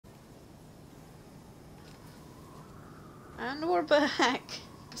And we're back.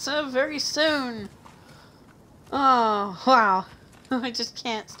 So very soon. Oh, wow. I just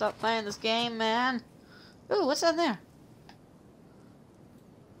can't stop playing this game, man. Ooh, what's that there?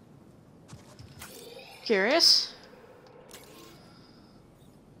 Curious.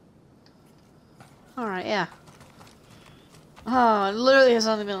 Alright, yeah. Oh, it literally has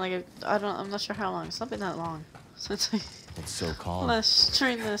only been like I'm not sure how long. It's not been that long since I It's so calm. last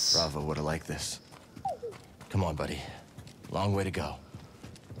streamed this. Bravo would have liked this. Come on, buddy. Long way to go.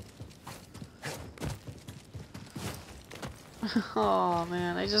 Oh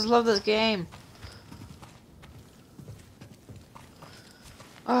man, I just love this game.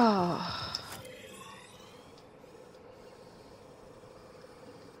 Oh.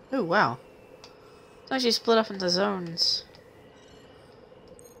 Oh wow. It's actually split up into zones.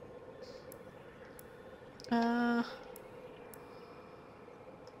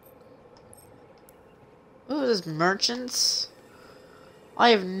 Ooh, there's merchants.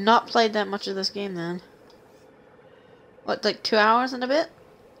 I have not played that much of this game then. What, like 2 hours and a bit?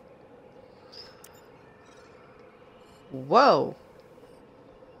 Whoa.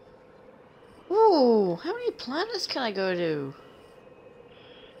 Ooh, how many planets can I go to?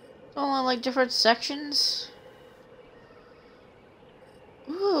 All like different sections?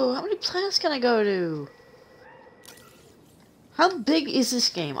 Ooh, how many planets can I go to? How big is this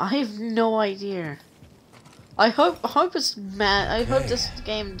game? I have no idea. I hope it's mad. I hope this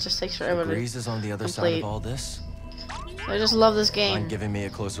game just takes forever to Breeze is on the other side complete. of all this. I just love this game. Mind giving me a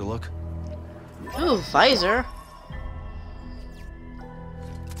closer look? Ooh, visor.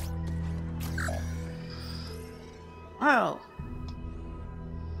 Wow.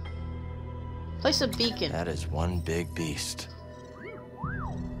 Place a beacon. That is one big beast.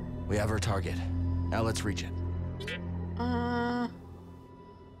 We have our target. Now let's reach it.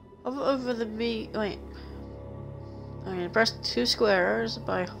 Over the wait. Okay, press 2 squares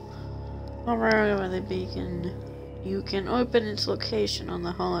by hovering over the beacon. You can open its location on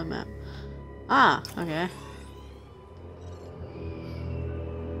the holo map. Ah, okay.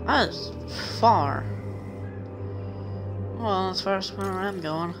 That is far. Well, as far as where I'm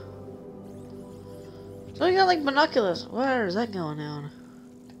going. So we got like binoculars. Where is that going down?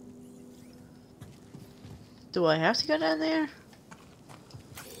 Do I have to go down there?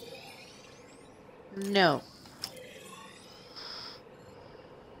 No.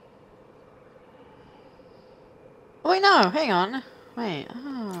 Oh, wait, no, hang on. Wait,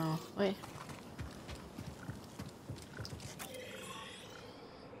 oh, wait.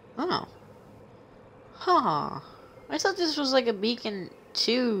 Oh. Huh. I thought this was like a beacon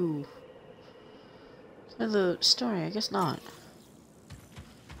to the story. I guess not.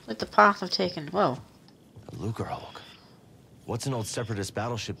 Like the path I've taken. Whoa. A Lucrehulk. What's an old Separatist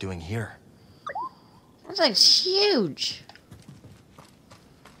battleship doing here? That thing's huge.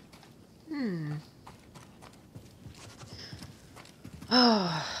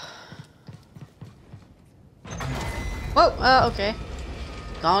 Oh. Whoa, okay.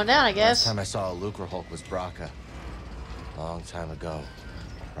 Going down, I guess. Last time I saw a Lucrehulk was Braca. Long time ago.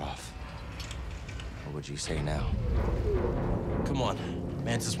 Rough. What would you say now? Come on.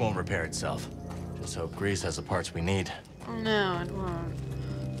 Mantis won't repair itself. Just hope Grease has the parts we need. No, it won't.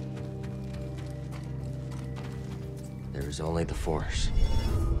 There is only the Force.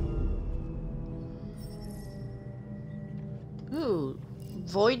 Ooh.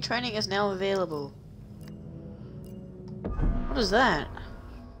 Void training is now available. What is that?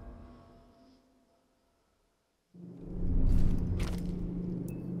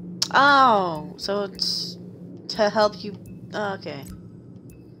 Oh, so it's to help you. Okay.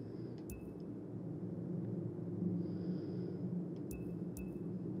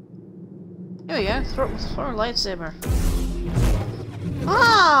 Here we go. Throw a lightsaber.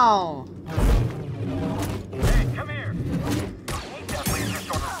 Oh! Hey, come here. Take that laser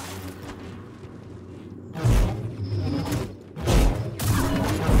sword.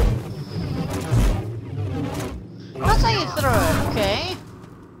 That's how you throw it, okay?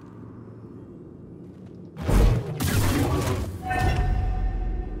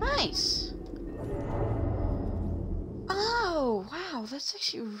 Nice. Oh, wow, that's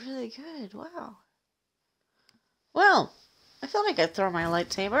actually really good. Wow. Well, I thought I could throw my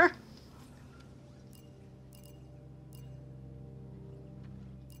lightsaber.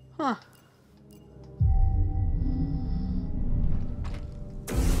 Huh.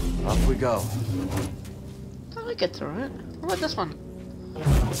 Off we go. Thought I could throw it. What about this one?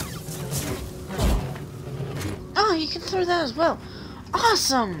 Oh, you can throw that as well.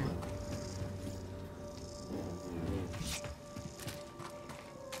 Awesome!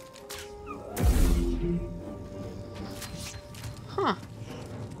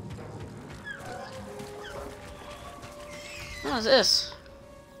 What's this?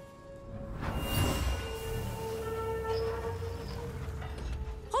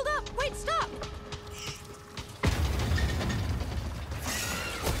 Hold up! Wait, stop!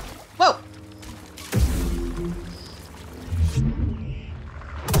 Whoa!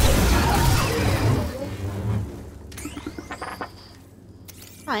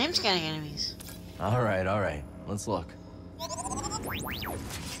 I am scanning enemies. All right. Let's look.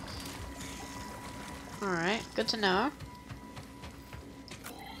 Alright, good to know.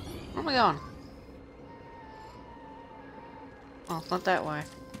 Where am I going? Oh, it's not that way.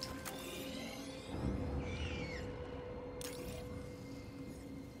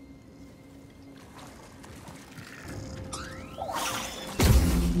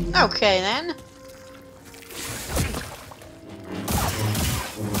 Okay then.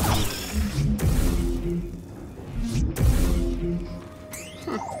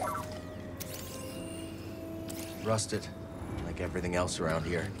 Rusted, like everything else around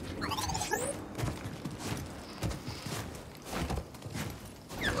here.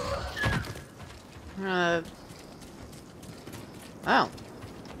 Oh.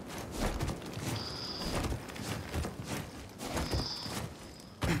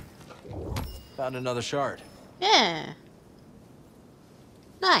 Found another shard. Yeah.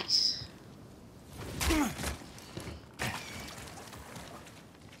 Nice.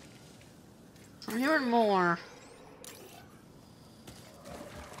 I'm hearing more.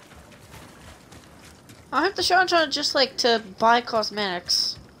 I hope the shards are just like to buy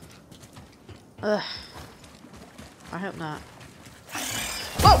cosmetics. Ugh. I hope not.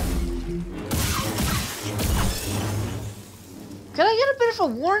 Whoa! Could I get a bit of a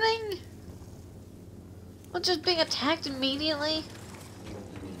warning? Well, just being attacked immediately?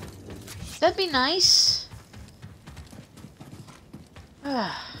 That'd be nice.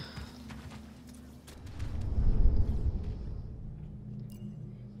 Ugh.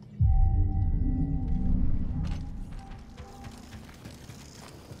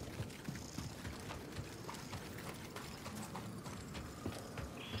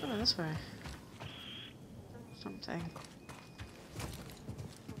 Oh, this way. Something.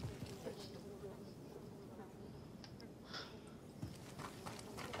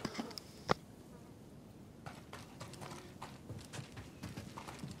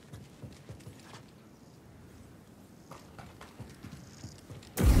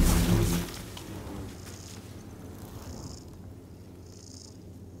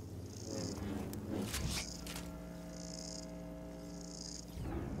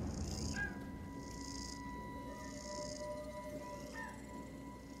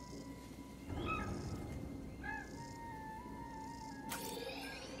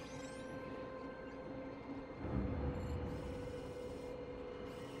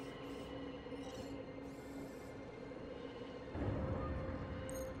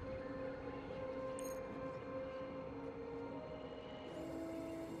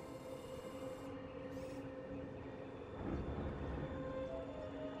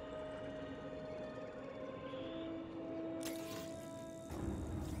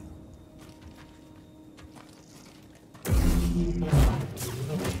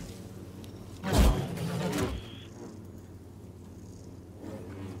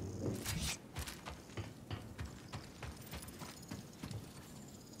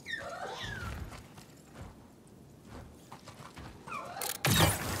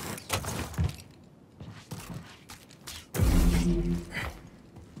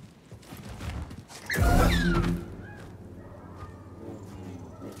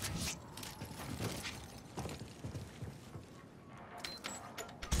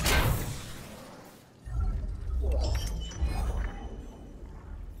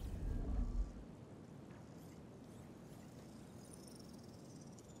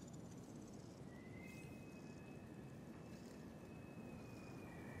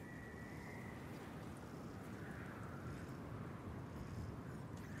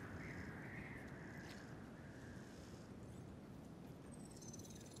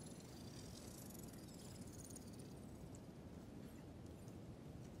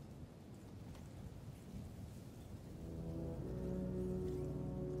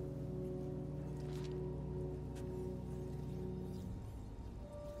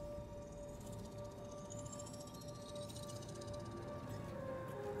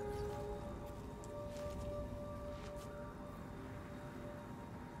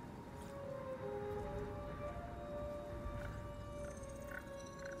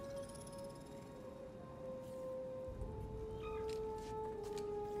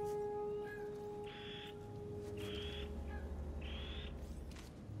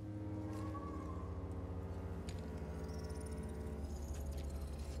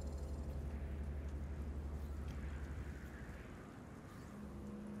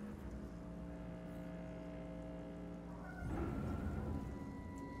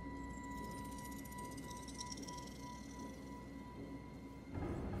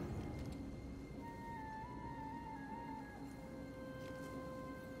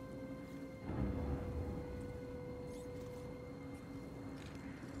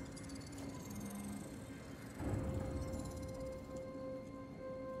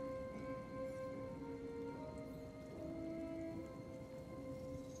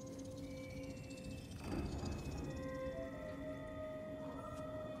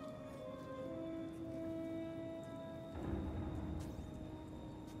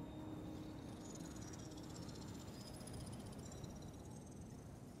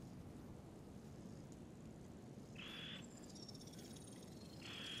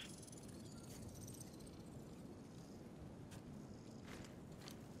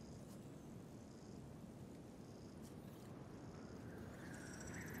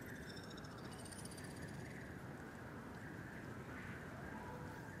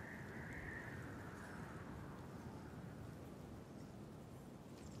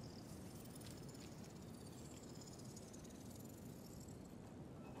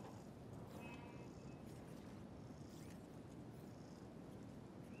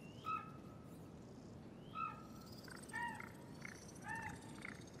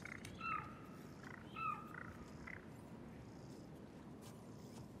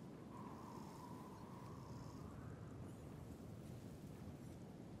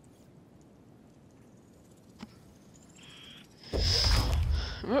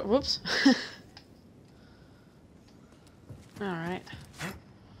 Whoops. Alright.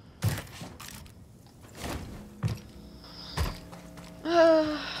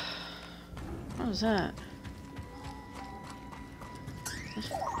 What was that?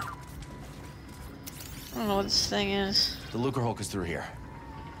 I don't know what this thing is. The Lucre Hulk is through here.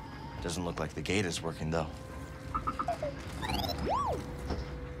 Doesn't look like the gate is working, though.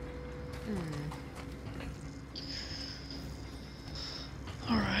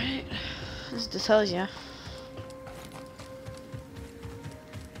 Alright. This just tells you.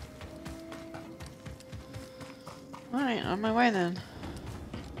 Alright, on my way then.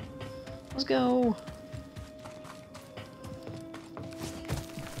 Let's go.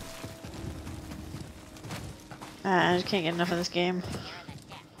 I just can't get enough of this game.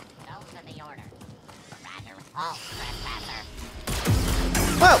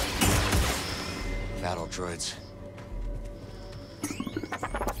 Whoa! Battle droids.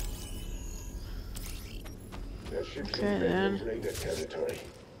 That ship's Okay, in then. Bedlam Raider territory.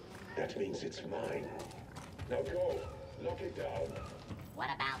 That means it's mine. Now go, lock it down. What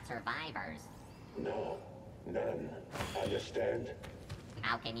about survivors? No, none. Understand?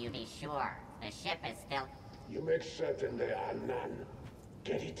 How can you be sure? The ship is still... You make certain there are none.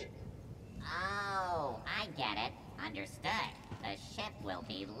 Get it? Oh, I get it. Understood. The ship will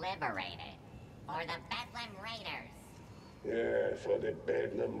be liberated. For the Bedlam Raiders. Yeah, for the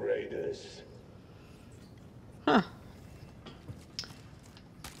Bedlam Raiders. Huh.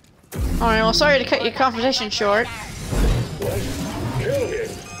 Alright, well, sorry to cut your conversation short. What? Kill him!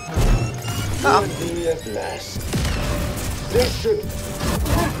 Uh-oh. Me at last. This should...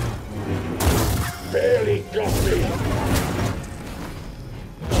 Barely got me.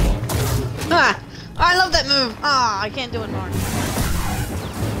 Ah! I love that move! Ah, I can't do it more.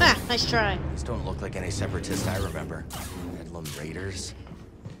 Ah, nice try. These don't look like any separatists I remember. Bedlam Raiders?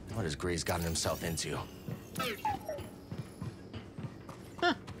 What has Gray's gotten himself into?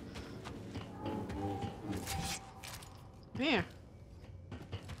 Huh. Here.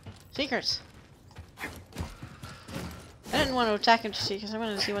 Secrets. I didn't want to attack him to see because I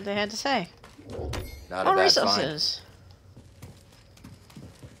wanted to see what they had to say. Not a Oh, bad find. resources.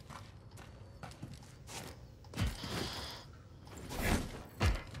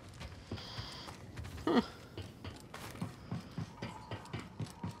 Huh.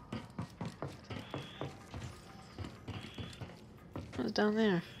 What's down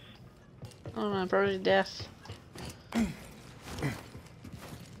there? Oh no, probably death. At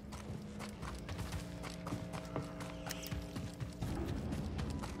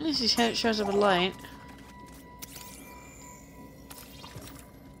least he shows up a light.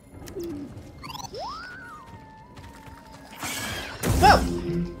 Whoa!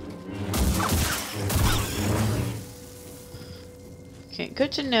 Okay,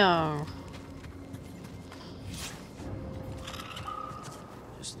 good to know.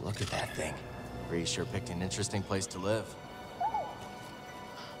 Just look at that thing. Gray sure picked an interesting place to live.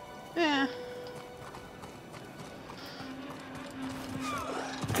 Yeah.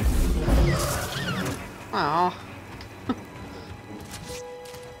 Aww.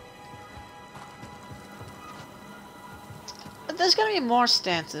 But there's gotta be more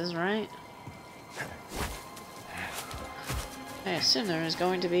stances, right? I assume there is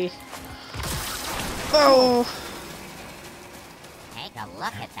going to be. Oh! Take a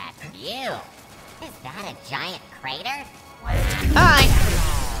look at that view. Is that a giant crater? Hi!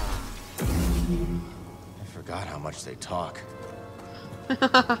 I forgot how much they talk.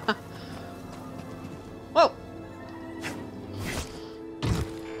 Whoa!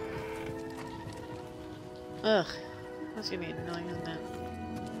 Ugh. That's gonna be annoying, isn't it?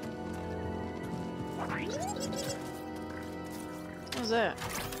 What was that?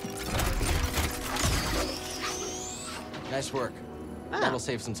 Nice work. Ah. That'll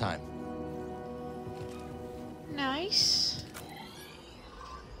save some time. Nice.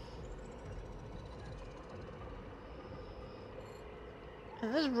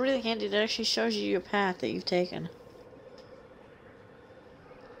 And this is really handy. It actually shows you your path that you've taken.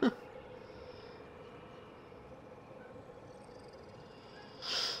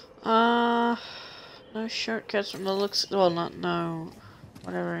 No shortcuts from the looks. Well, not no,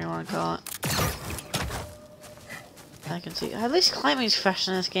 whatever you want to call it. I can see. At least climbing's fresh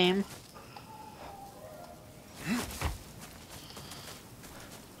in this game.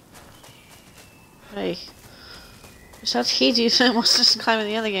 Hey, it sounds easier than it was just climbing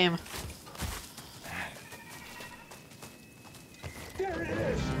the other game. There it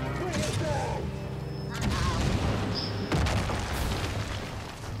is! Bring it down!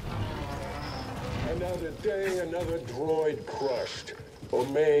 Another day, another droid crushed. or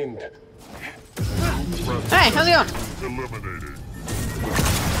maimed. Hey, how's it going? Eliminated.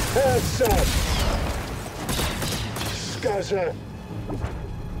 Heads up! Scuzzer!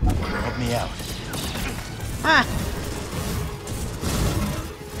 Help me out. Ah,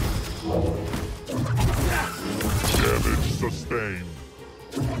 Damage sustained.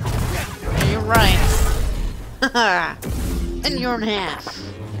 you're right. And you're in half.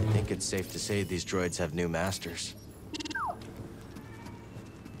 I think it's safe to say these droids have new masters. I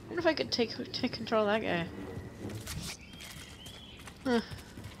wonder if I could take control of that guy. Huh.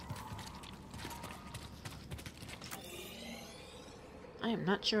 I am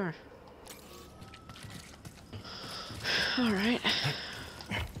not sure. All right.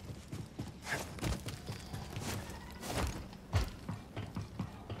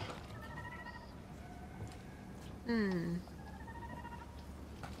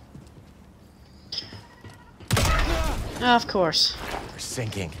 Of course. We're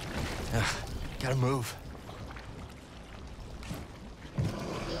sinking. Ugh, gotta move.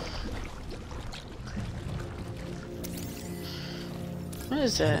 What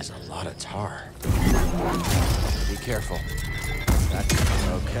is that? There's a lot of tar. Be careful.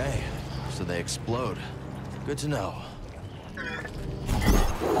 Okay, so they explode. Good to know.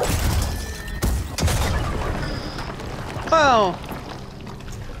 Whoa!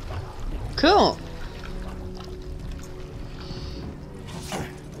 Cool.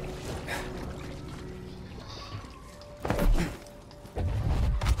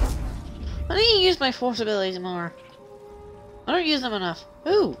 I need to use my force abilities more. I don't use them enough.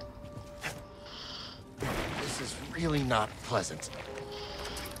 Ooh. This is really not pleasant.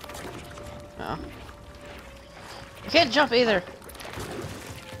 Oh. I can't jump either.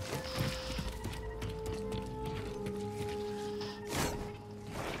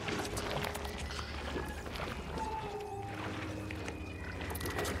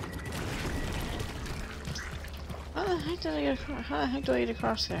 How the heck did I get across? How the heck do I get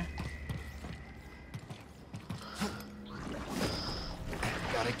across there?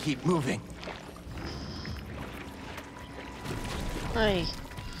 Gotta keep moving. Hey.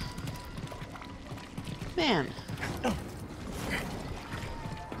 Man.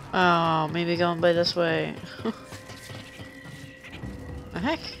 Oh, maybe going by this way. The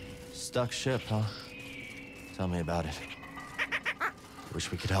heck? Stuck ship, huh? Tell me about it.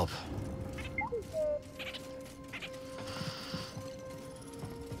 Wish we could help.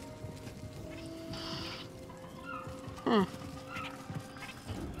 Hmm.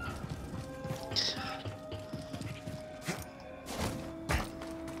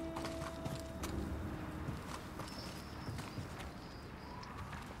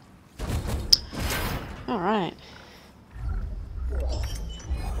 All right.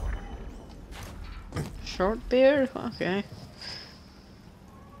 Short beard? Okay.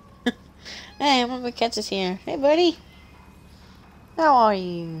 Hey, one of my cats is here. Hey, buddy. How are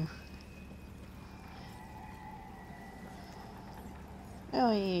you? How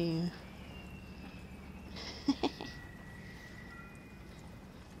are you?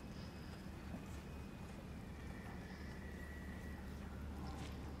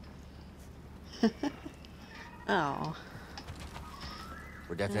 Oh.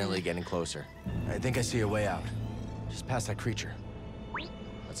 We're definitely getting closer. I think I see a way out. Just past that creature.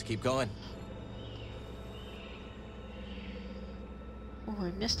 Let's keep going. Oh,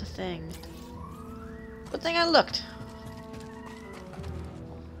 I missed a thing. Good thing I looked.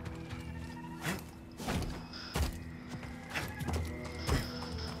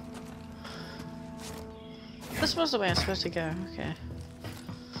 This was the way I'm supposed to go. Okay.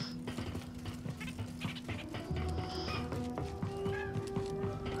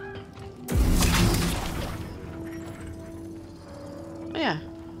 Oh, yeah.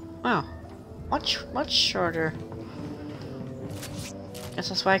 Wow. Much shorter. Guess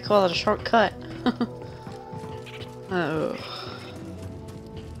that's why I call it a shortcut. Oh.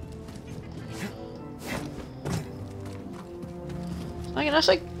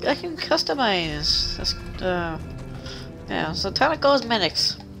 I can customize this. Yeah, so ton of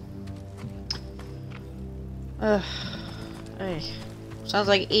cosmetics. Hey, sounds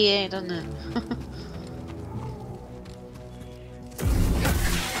like EA, doesn't it?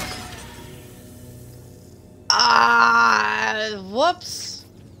 Whoops!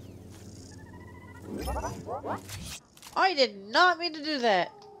 I did not mean to do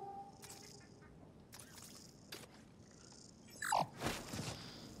that.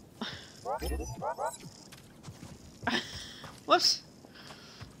 Whoops.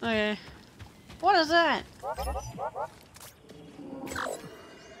 Okay. What is that?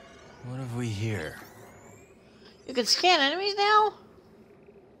 What have we here? You can scan enemies now?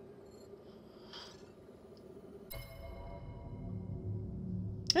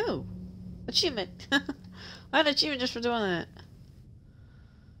 Oh, achievement! I had an achievement just for doing that.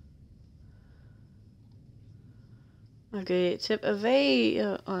 Okay, tip evade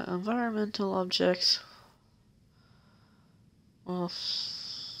environmental objects. Well,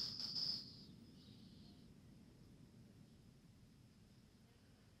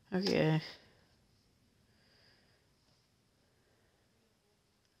 okay.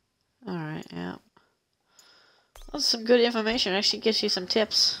 Alright, yeah. That's some good information. It actually gives you some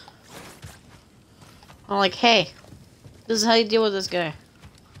tips. I'm like, hey, this is how you deal with this guy.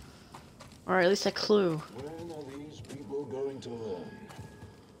 Or at least a clue. When are these people going to learn?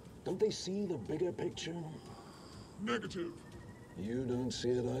 Don't they see the bigger picture? Negative. You don't see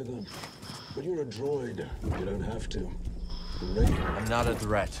it either. But you're a droid. You don't have to. Great. I'm not a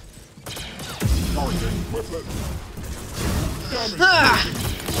threat. Target weapon. Ah!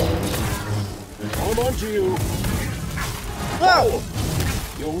 I'm onto you. Whoa!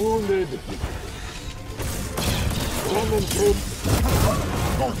 You're wounded. Come and troop.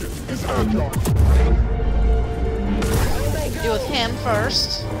 Target is agile. Deal with him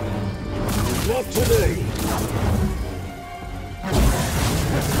first. Not today.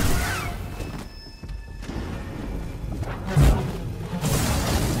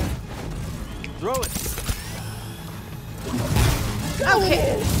 Throw it.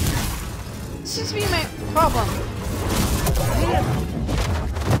 Okay. Seems to be my problem.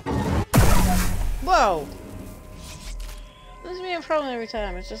 Whoa. This is me a problem every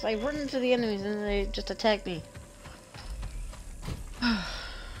time. It's just I run into the enemies and they just attack me.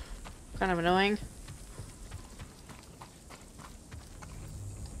 Kind of annoying.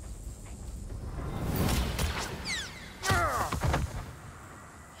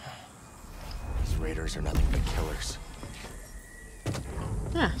 These raiders are nothing but killers.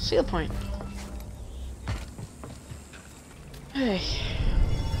 Ah, seal point. Hey.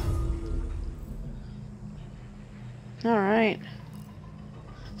 Alright.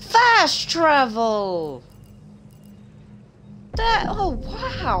 Fast travel! That, oh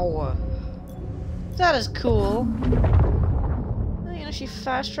wow! That is cool. You can actually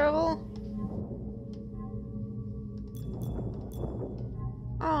fast travel?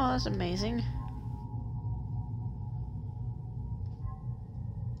 Oh, that's amazing.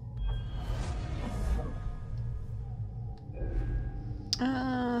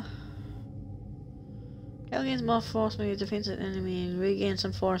 Gains more force when you defeat an enemy and regain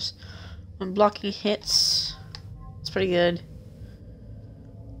some force when blocking hits. It's pretty good.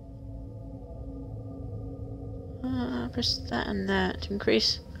 Press that and that to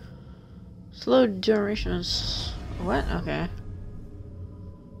increase slow durations. What? Okay.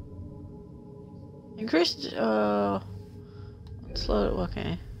 Increased slow.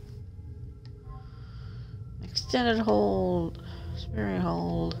 Okay. Extended hold. Spirit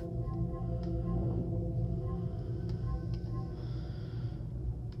hold.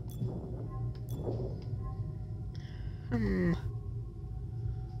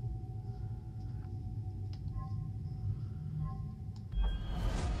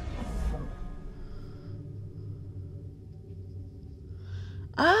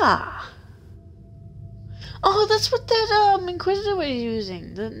 Ah. Oh, that's what that Inquisitor was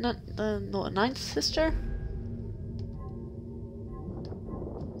using. The ninth sister.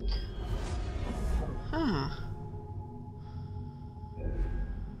 Huh.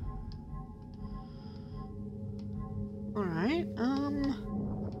 All right.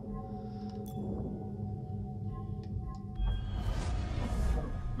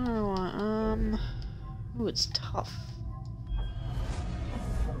 Oh, ooh, it's tough.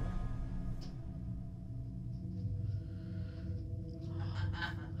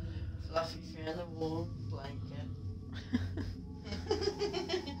 Fluffy feather, warm blanket.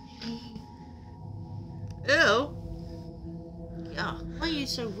 Ew. Yeah, why are you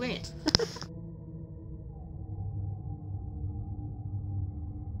so wet?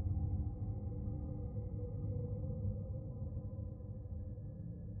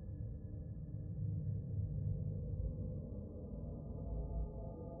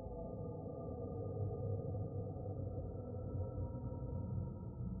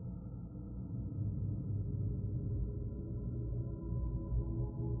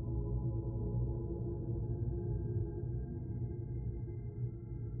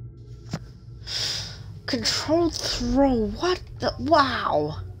 Controlled throw. What the?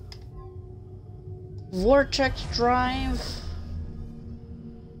 Wow. Vortex drive.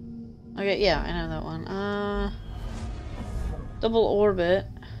 Okay, yeah, I know that one. Double orbit.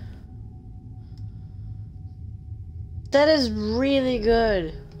 That is really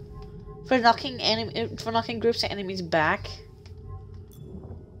good for knocking groups of enemies back.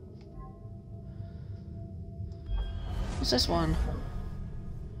 What's this one?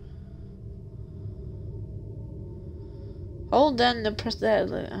 Hold down to press that.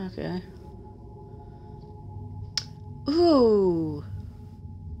 Okay. Ooh.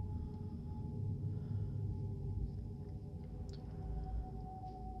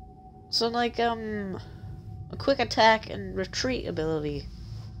 So like a quick attack and retreat ability.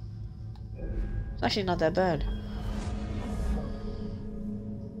 It's actually not that bad.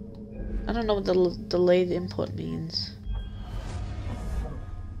 I don't know what the delayed input means.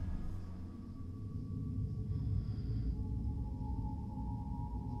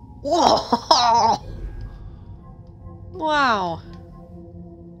 Whoa! Wow.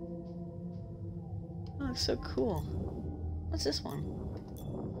 That looks so cool. What's this one?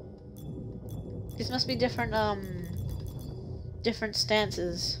 These must be different, different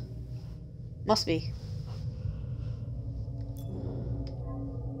stances. Must be.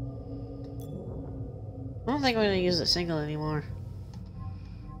 I don't think I'm gonna use a single anymore.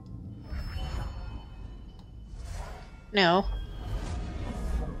 No.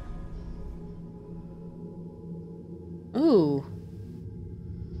 Ooh.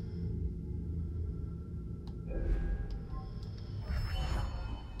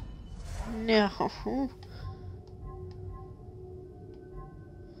 No. Huh.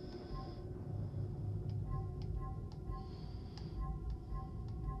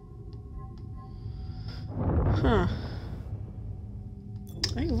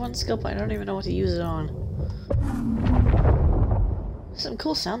 I have one skill point, I don't even know what to use it on. Some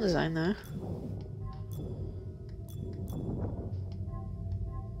cool sound design though.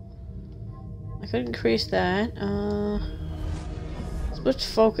 I could increase that. Switch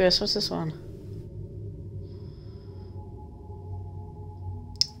focus. What's this one?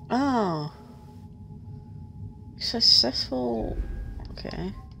 Oh. Successful.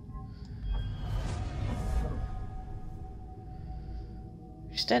 Okay.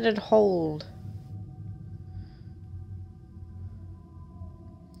 Extended hold.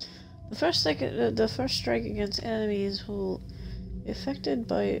 The first strike against enemies will be affected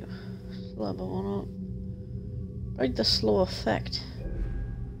by slow, but will not break the slow effect.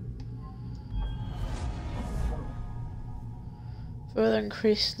 Further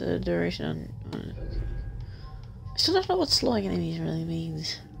increase the duration on I still don't know what slowing enemies really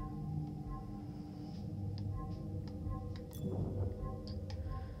means.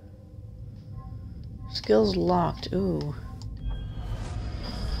 Skills locked. Ooh.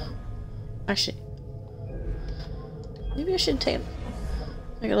 Actually, maybe I should take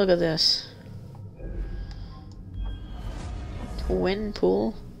a look at this. Twin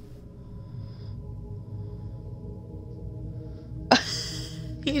pool.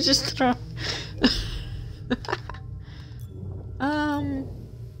 You just throw.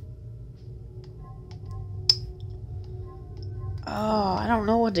 Oh, I don't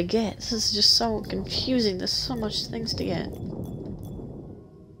know what to get. This is just so confusing. There's so much things to get.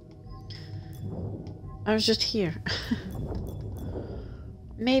 I was just here.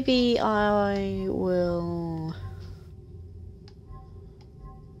 Maybe I will...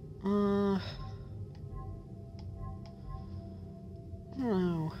 I don't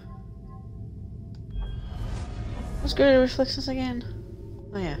know. What's greater reflexes again?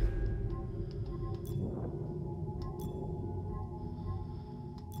 Oh yeah.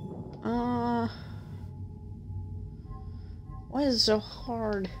 Why is it so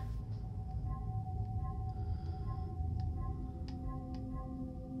hard?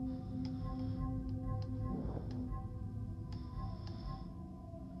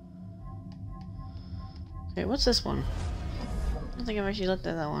 Okay, what's this one? I don't think I've actually looked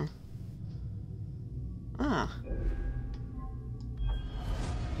at that one. Ah.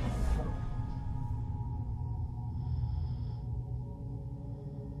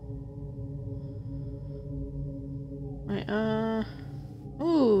 Wait,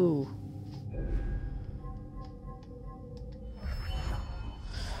 ooh.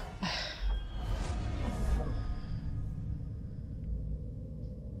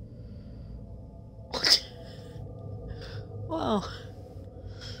 What? Whoa.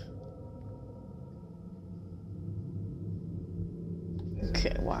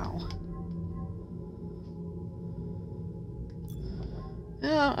 Okay, wow.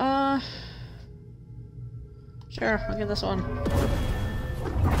 Yeah, sure, I'll get this one.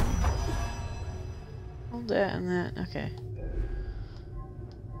 Hold that and that, okay.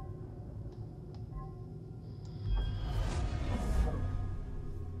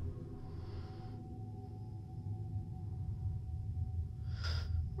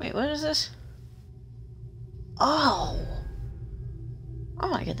 Wait, what is this? Oh! I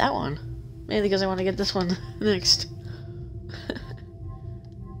want to get that one. Maybe because I want to get this one next.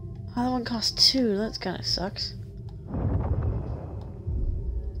 Other one costs 2. That kind of sucks.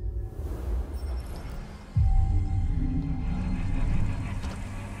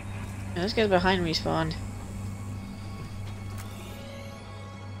 Yeah, this guy's behind me spawned.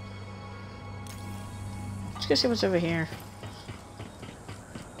 Let's go see what's over here.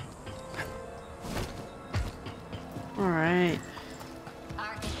 Alright.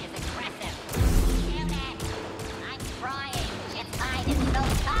 Target is aggressive. Kill it. I'm trying. Its hide is so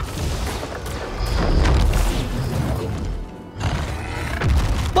tough.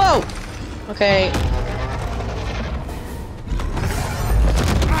 Whoa! Okay.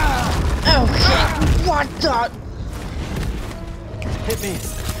 Okay. What the? Hit me.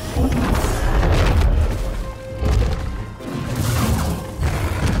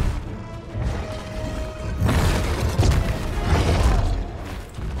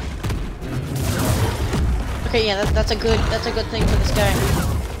 Okay, yeah, that's a good thing for this guy.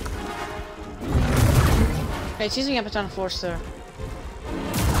 Okay, it's using up a ton of force there.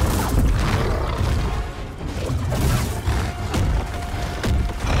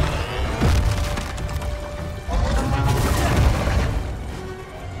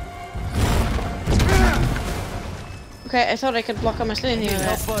 Okay, I thought I could block almost anything with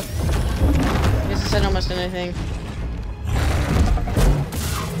that. I guess I said almost anything.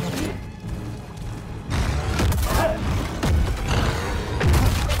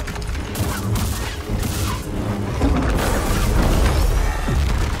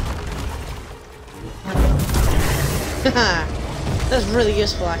 That's really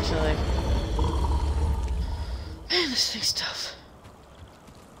useful, actually. Man, this thing's tough.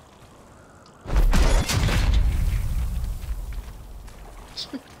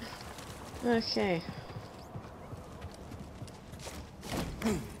 Okay.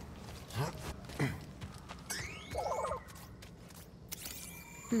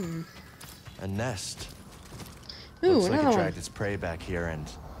 A nest. Ooh, Looks like another it one. dragged its prey back here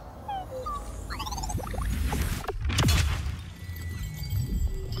and...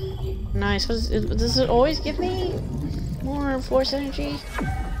 Nice. Does it always give me more force energy?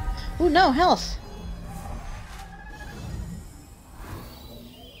 Ooh, no, health.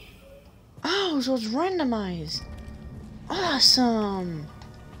 Oh, so it's randomized. Awesome.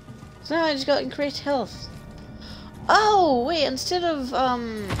 So now I just got increased health. Oh, wait, instead of, what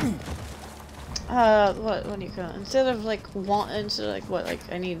do you call it? Instead of, like, what,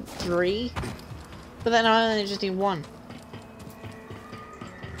 like, I need 3? But then I just need 1.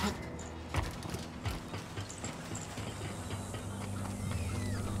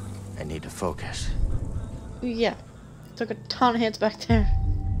 I need to focus. Yeah. Took a ton of hits back there.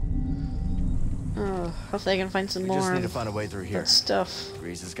 Oh, hopefully I can find some We more just need to of find a way through here. that stuff.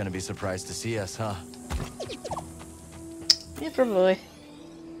 Grease is gonna be surprised to see us, huh? Yeah, probably.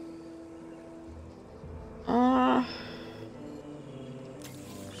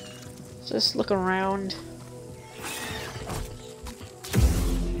 Just look around.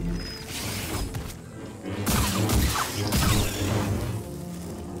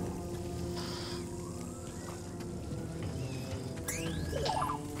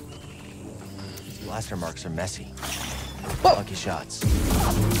 Blaster marks are messy. Whoa. Lucky shots.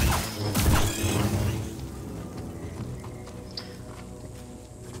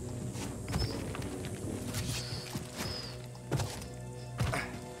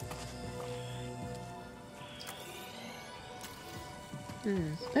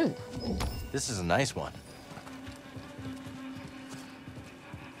 Ooh. This is a nice one.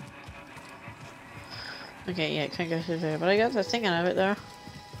 Okay, yeah, can't go through there, but I got the thing out of it there.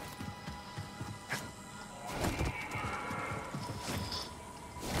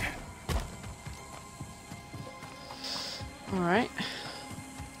 Alright.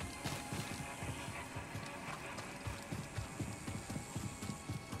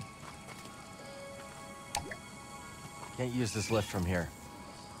 Can't use this lift from here.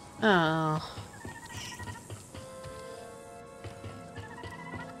 Oh.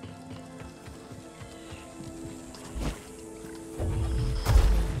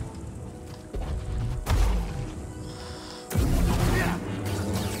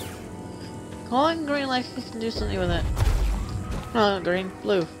 Calling green like you can do something with it. No, not green,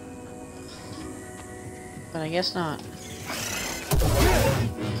 blue. But I guess not.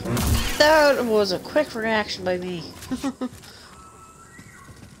 That was a quick reaction by me.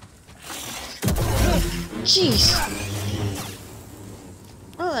 Jeez.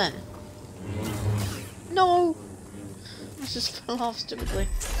 Well then. No! I just fell off stupidly.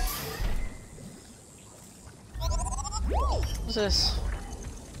 What's this?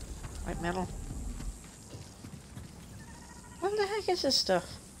 White metal. What the heck is this stuff?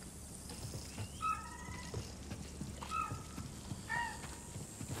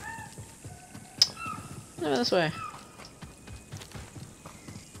 No, this way.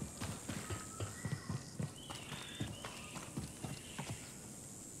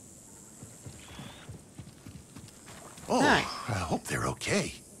 Oh, Hi. I hope they're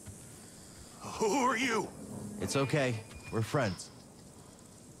okay. Who are you? It's okay. We're friends.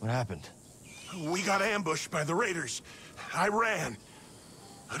 What happened? We got ambushed by the raiders. I ran.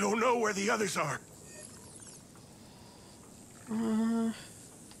 I don't know where the others are.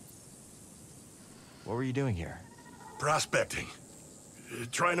 What were you doing here? Prospecting.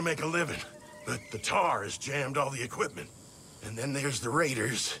 Trying to make a living. But the tar has jammed all the equipment. And then there's the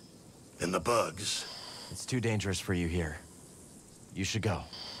raiders. And the bugs. It's too dangerous for you here. You should go.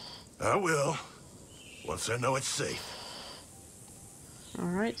 I will. Once I know it's safe.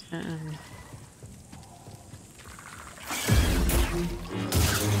 Alright then.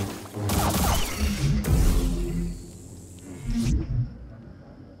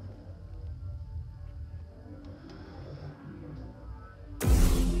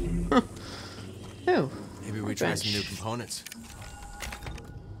 Oh. Maybe we try some new components.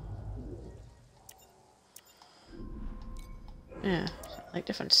 Yeah, like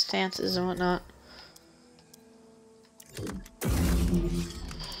different stances and whatnot.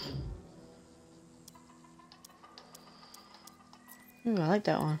 Ooh, I like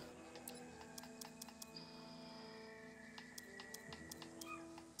that one.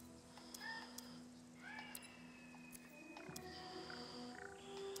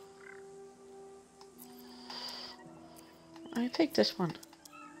 I picked this one.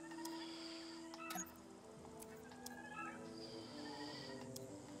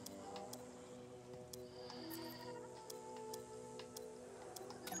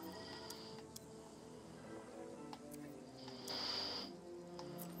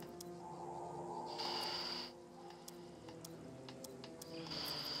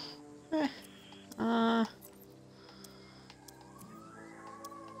 Uh,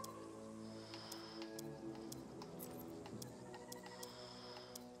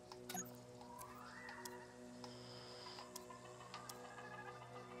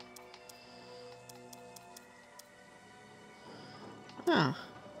 oh.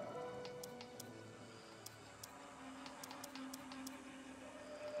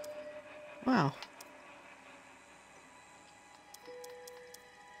 Wow.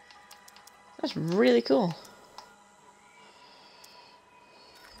 That's really cool.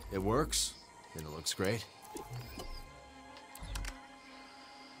 It works, and it looks great.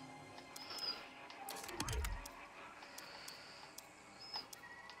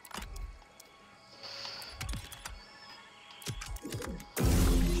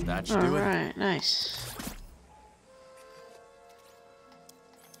 That should do it. Alright, nice.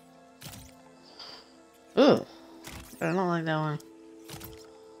 Ooh. I don't like that one.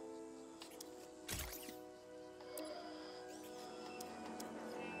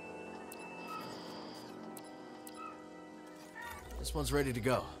 This one's ready to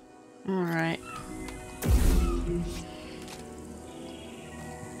go. Alright.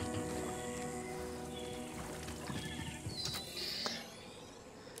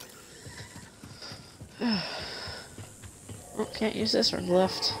 Oh, can't use this or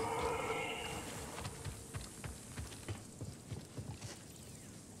left.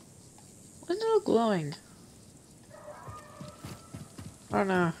 Why is it all glowing? I don't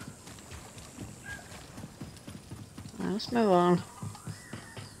know. Alright, let's move on.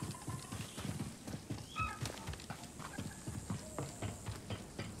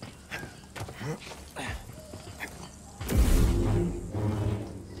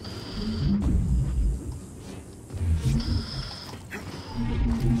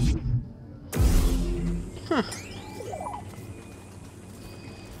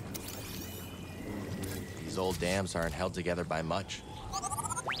 These old dams aren't held together by much.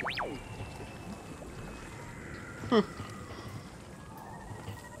 Oh,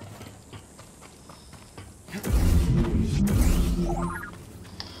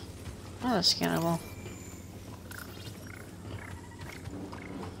 that's scannable.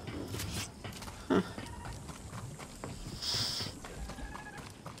 Huh.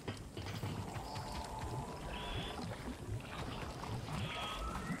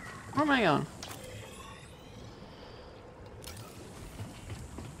 Where am I going?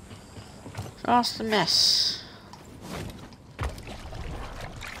 Across the mess.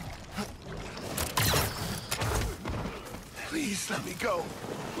 Please let me go.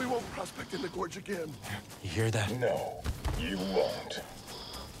 We won't prospect in the gorge again. You hear that? No, you won't.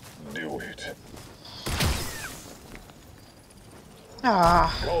 Do it.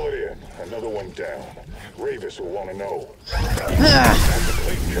 Ah. Call it in. Another one down. Ravis will want to know. Ah. That's a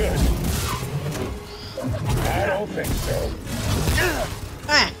clean cut. I don't think so.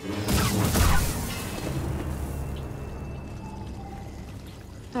 Ah.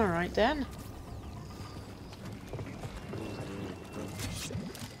 All right then.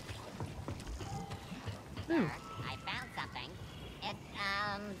 Hmm. I found something. It,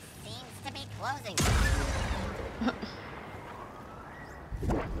 seems to be closing.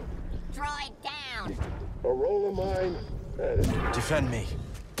 Droid down! A roll of mine. Defend me.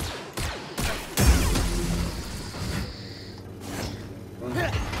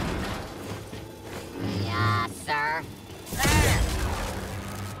 Yeah, sir. Sir!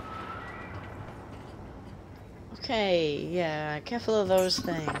 Okay, yeah, careful of those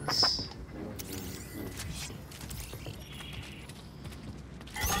things.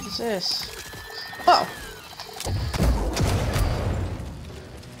 What's this? Oh!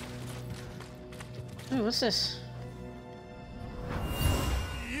 Ooh, what's this?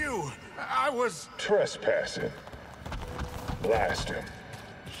 You! I was... Trespassing. Blast him.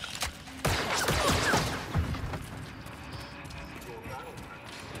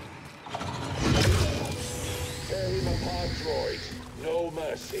 Carry him upon droid. No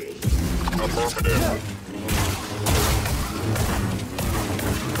mercy. Affirmative.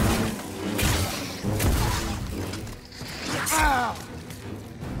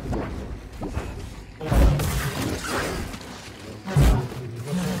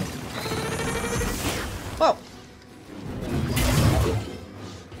 Whoa!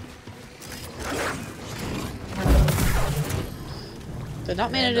 Did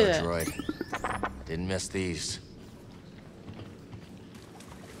not mean to do that. Droid. Didn't miss these.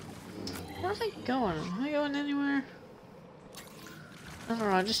 Where's I going? Am I going anywhere? I don't know,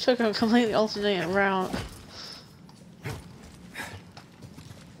 I just took a completely alternate route.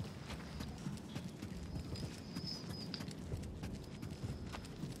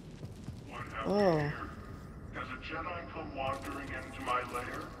 Oh. Has a Jedi come wandering into my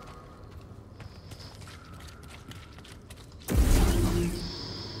lair?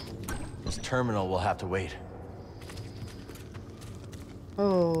 This terminal will have to wait.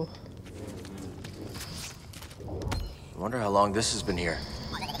 Oh. I wonder how long this has been here.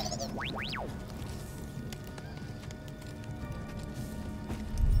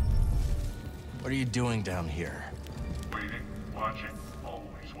 What are you doing down here? Waiting, watching,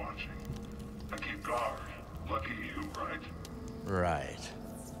 always watching. I keep guard. Lucky you, right? Right.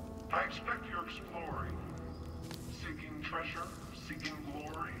 I expect you're exploring. Seeking treasure, seeking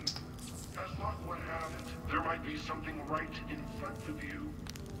glory. As luck would have it, there might be something right in front of you.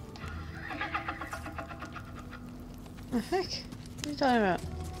 The heck? What are you talking about?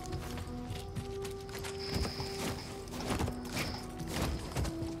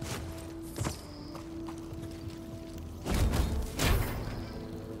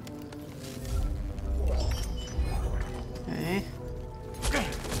 Okay.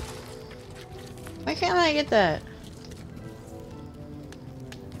 Why can't I get that?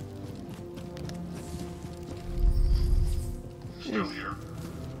 Still here?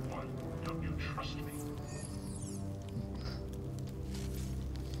 What? Don't you trust me?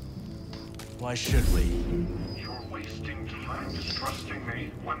 Why should we? You're wasting time distrusting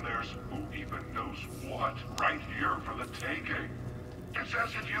me when there's who even knows what right here for the taking. It's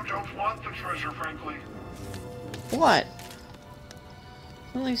as if you don't want the treasure, frankly. What?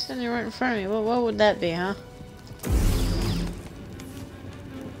 Something standing right in front of me. What would that be, huh?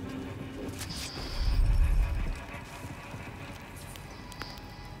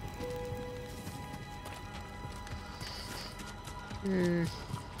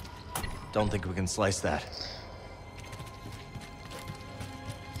 Don't think we can slice that.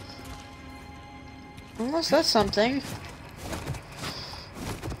 Unless that's something.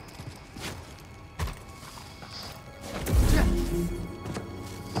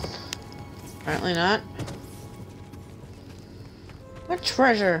 Apparently not. What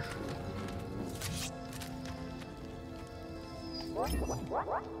treasure? What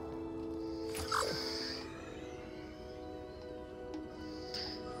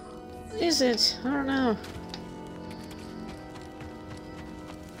is it? I don't know.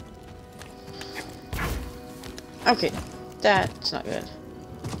 Okay, that's not good.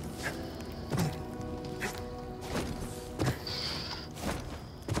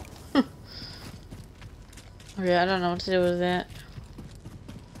 Okay, I don't know what to do with that.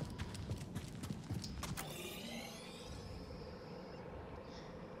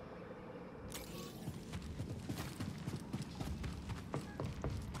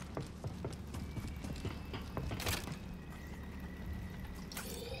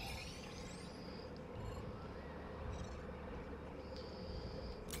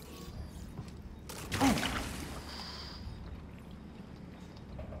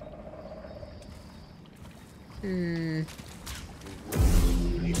 Hmm.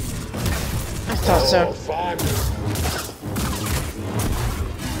 I thought so. Oh, fuck!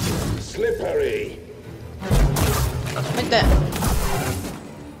 Slippery! Like that.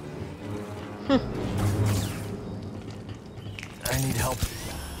 I need help.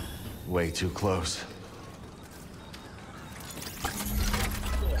 Way too close.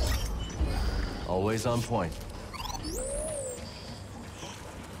 Always on point.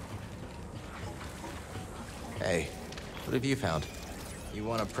 Hey, what have you found? You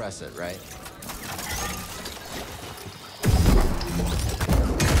want to press it, right?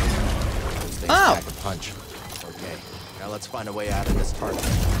 Those things pack a punch. Okay, now let's find a way out of this target.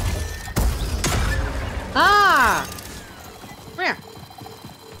 Ah! Come here.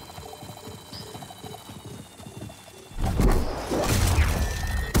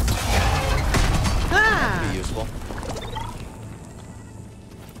 Ah! Be useful.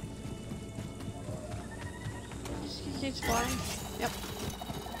 Keeps flying. Yep.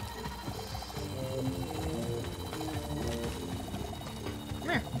 Come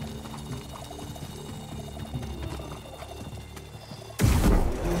here.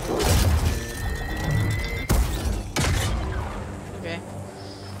 Okay.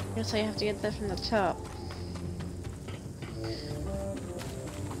 Guess I have to get that from the top.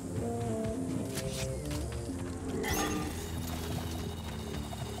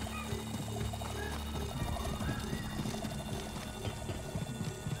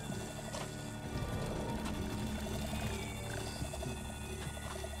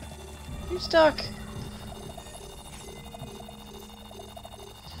 You're stuck.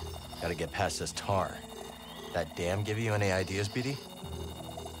 Gotta get past this tar. That dam give you any ideas, BD?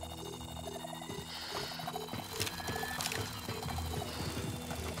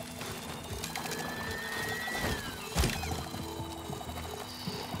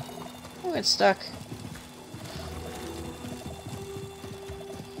 Oh, it's stuck.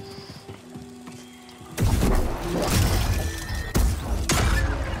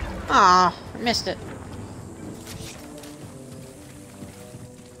 Ah, I missed it.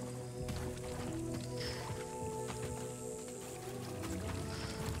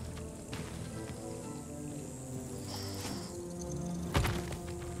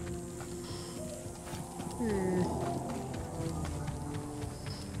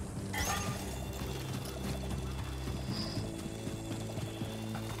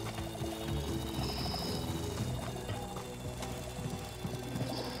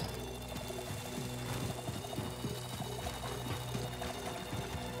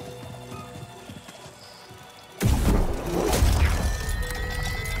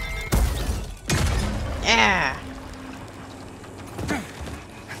 Yeah.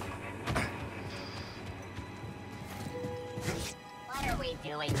 What are we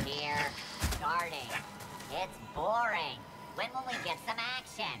doing here? Guarding. It's boring. When will we get some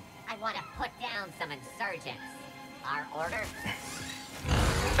action? I want to put down some insurgents. Our order?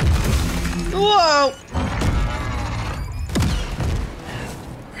 Whoa!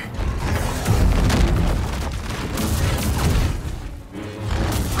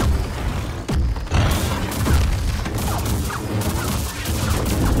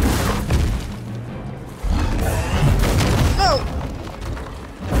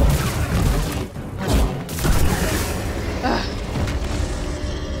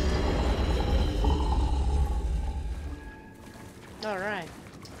 All right.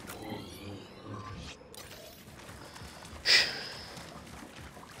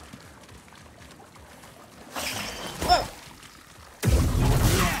 Whoa.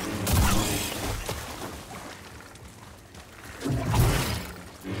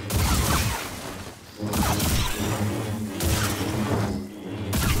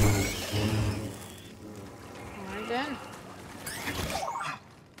 All right then.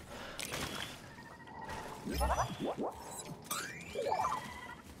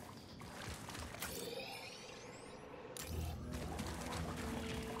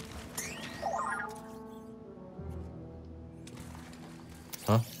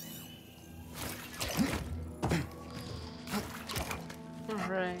 Huh?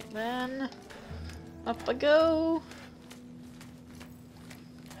 Alright then. Up I go.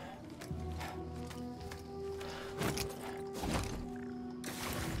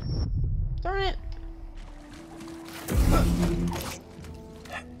 Darn it.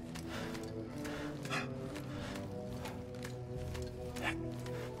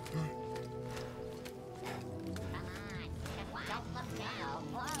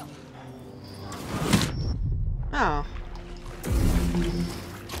 Oh.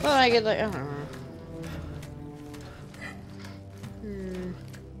 Well, I get like, I don't know.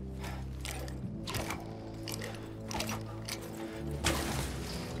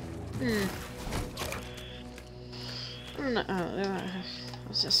 no,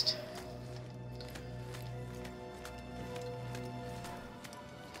 it's just...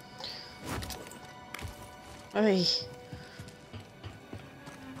 Oy.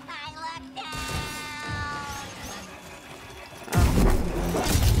 I looked down.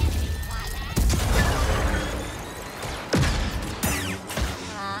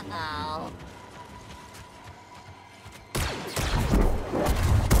 Uh-oh.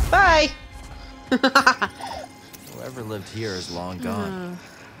 Bye! Whoever lived here is long gone.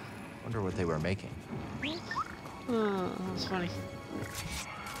 Wonder what they were making. Oh, that's funny.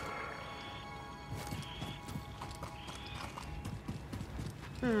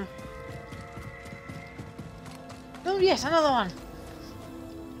 Oh yes, another one.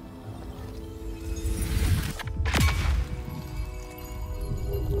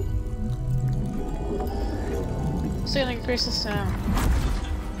 Still gonna increase the sound.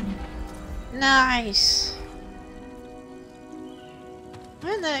 Nice. Why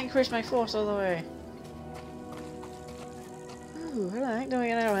didn't that increase my force all the way? Ooh, how the heck do I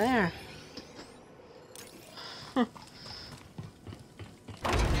get out of there?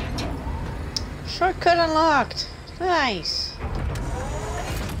 Shortcut unlocked! Nice!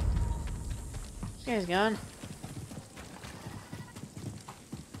 This guy's gone.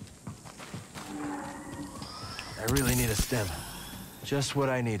 I really need a stem. Just what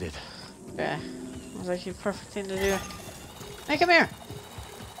I needed. Okay. That was actually the perfect thing to do. Hey, come here!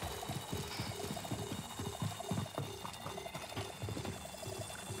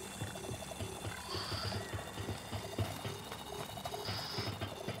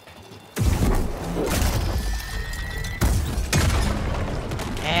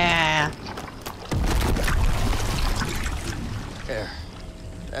 Yeah! There.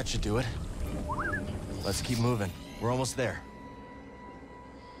 That should do it. Let's keep moving. We're almost there.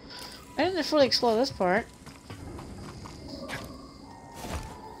 I didn't fully explore this part.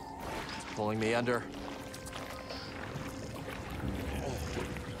 It's pulling me under.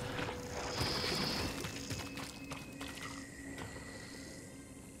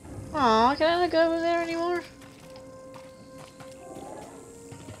 Aw, can I not go over there anymore?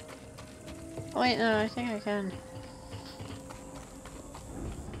 Oh wait, no, I think I can.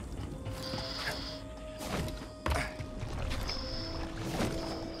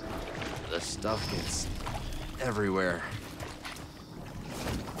 The stuff gets everywhere.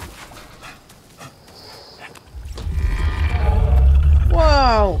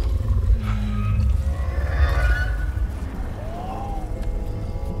 Whoa!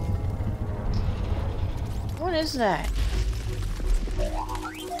 What is that?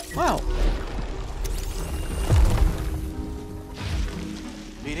 Wow.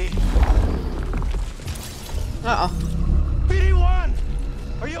 BD? Uh-oh. BD1!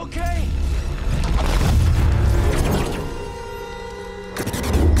 Are you okay?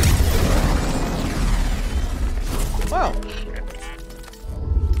 Whoa.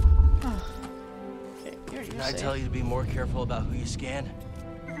 Oh. Okay, you're Didn't I safe. tell you to be more careful about who you scan?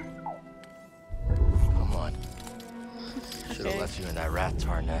 Come on. Should have Okay. left you in that rat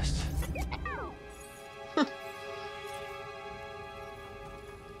tar nest.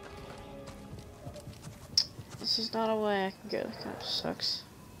 This is not a way I can go. That kind of sucks.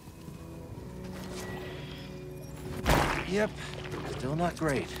 Yep. Still not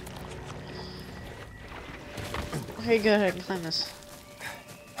great. Okay, good. I can climb this.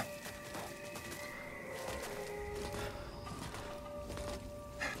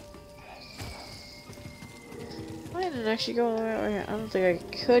 I didn't actually go anywhere. I don't think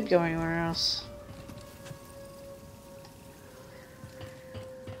I could go anywhere else.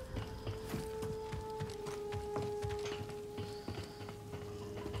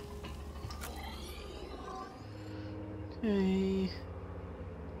 Okay.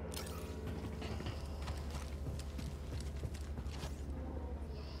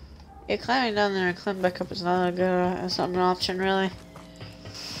 Yeah, climbing down there and climbing back up is not a good, it's not an option really.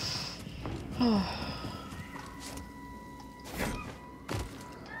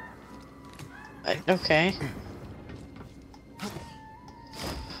 Okay.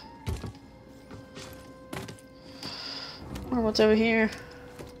 Wonder what's over here.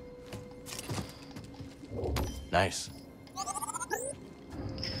 Nice.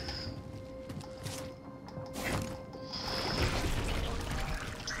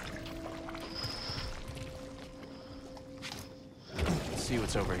 Let's see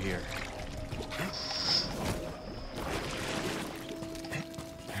what's over here.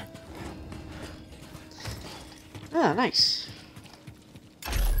 Ah, nice.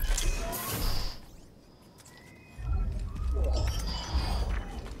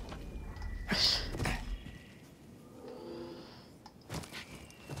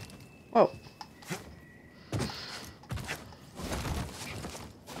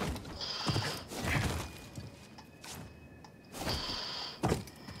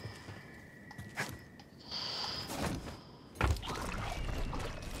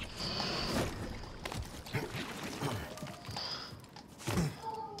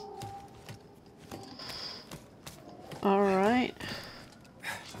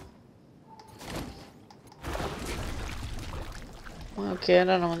 Okay, I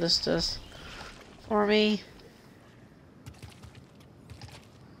don't know what this does for me.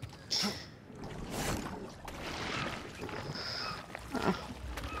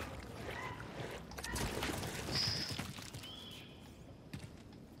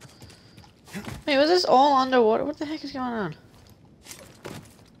 Wait, was this all underwater? What the heck is going on?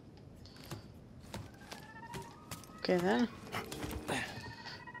 Okay then.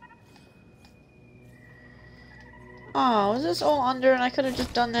 Oh, was this all under and I could have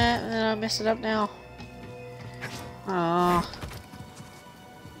just done that and then I messed it up now? Oh.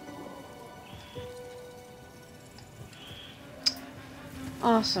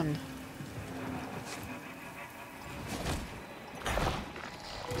 Awesome.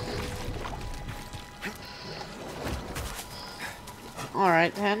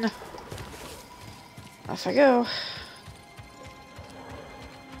 Alright then. Off I go.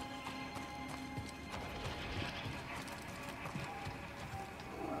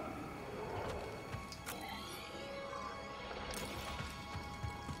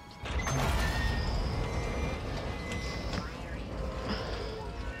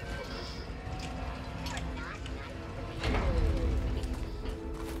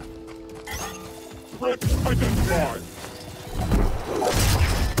 Threat identified.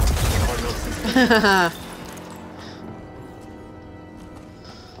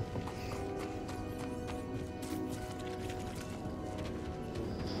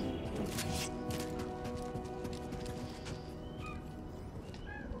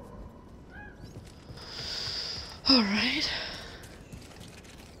 All right.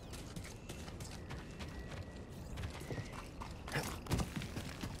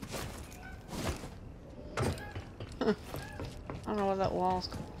 Huh. I don't know what that wall's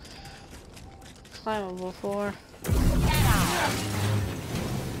climbable for. Your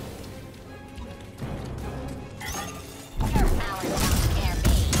powers don't scare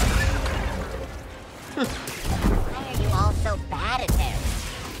me. Why are you all so bad at this?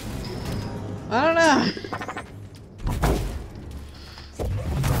 I don't know.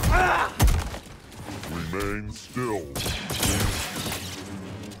 Remain still.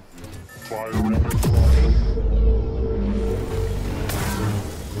 Firing at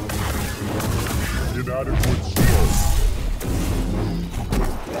inadequate scope.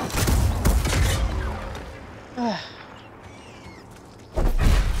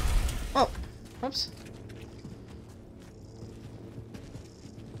 Oh, whoops.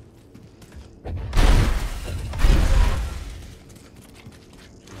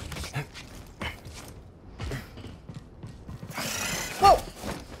 Whoa!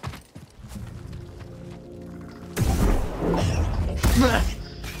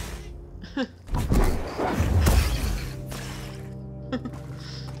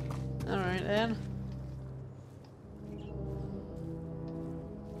 Alright then.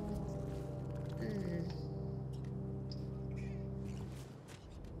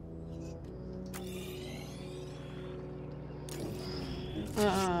 I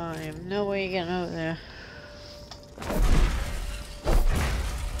have no way of getting over there.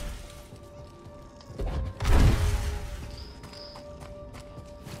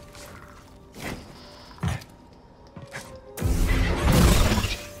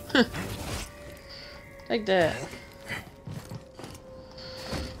 Like that.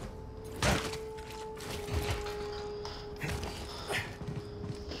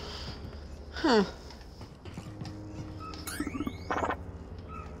 Huh.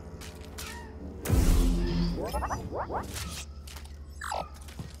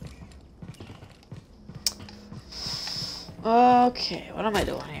 Okay, what am I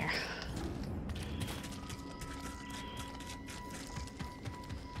doing here?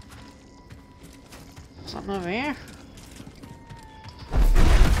 Something over here?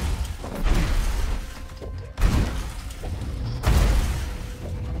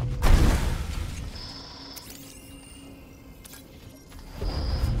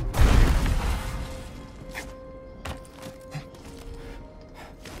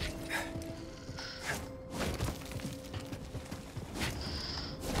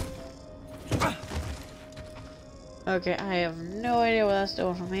 Okay, I have no idea what that's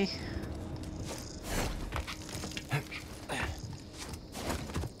doing for me.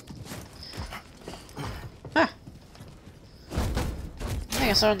 Ah! I think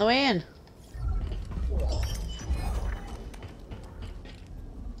I saw it on the way in.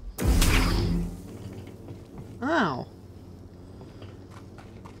 Oh.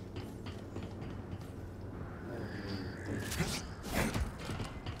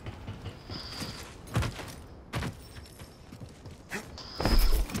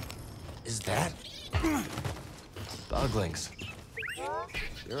 Is that? Buglings.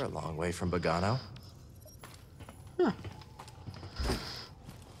 You're a long way from Bogano. Huh.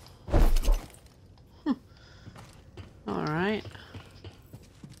 Alright.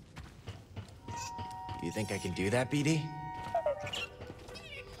 You think I can do that, BD?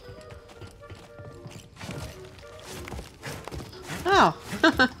 Oh!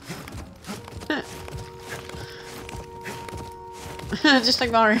 Just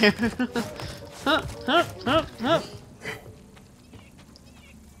like Mario. Hup, hup, hup, hup.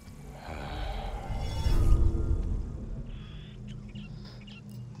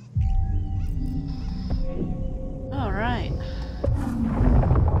 Alright.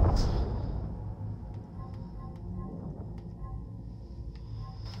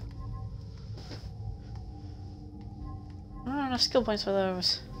 I don't have enough skill points for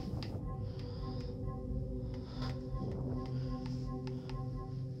those.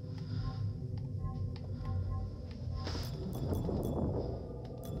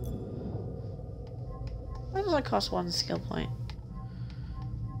 Why does that cost 1 skill point?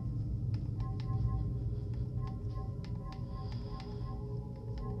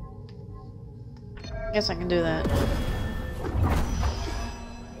 I guess I can do that.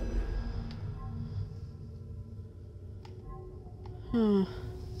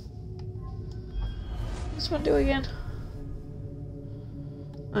 What's one do again?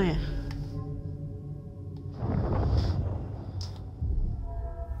 Oh yeah.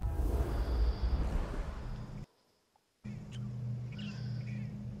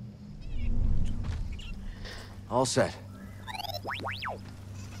 All set.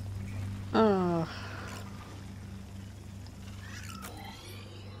 Oh.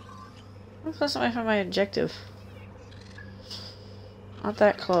 I'm close away from my objective. Not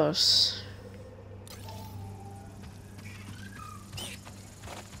that close.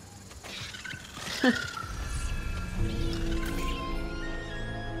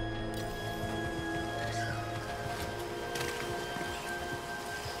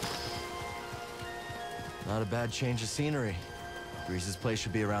 Not a bad change of scenery. Grease's place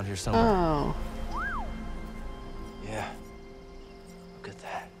should be around here somewhere. Oh. Yeah. Look at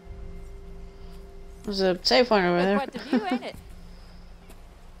that. There's a save point over there. Quite the view, ain't it?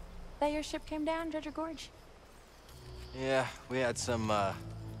 That your ship came down, Dredger Gorge? Yeah, we had some,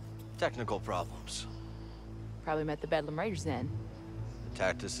 technical problems. Probably met the Bedlam Raiders then.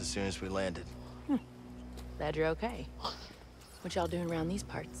 Attacked us as soon as we landed. Glad you're okay. What y'all doing around these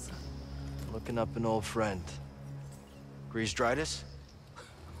parts? Looking up an old friend. Grease Dritus?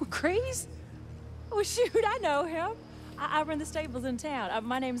 Grease? Oh, shoot, I know him. I run the stables in town.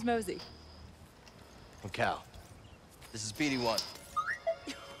 My name's Mosey. I'm Cal. This is BD1.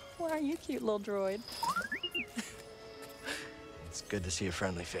 Why are you cute little droid? It's good to see a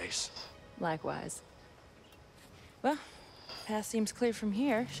friendly face. Likewise. Well, path seems clear from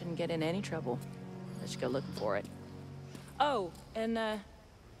here. Shouldn't get in any trouble. Let's go looking for it. Oh, and,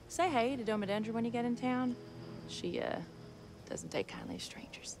 say hey to Domodendra when you get in town. She, doesn't take kindly to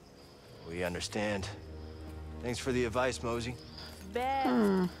strangers. We understand. Thanks for the advice, Mosey. Bet.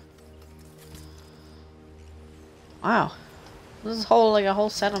 Wow. This is whole like a whole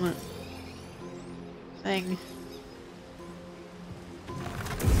settlement thing.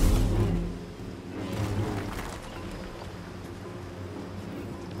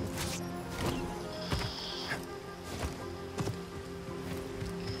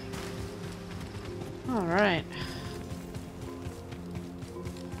 All right.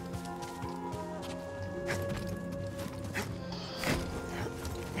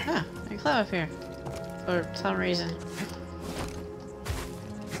 Ah, I can climb up here for some reason.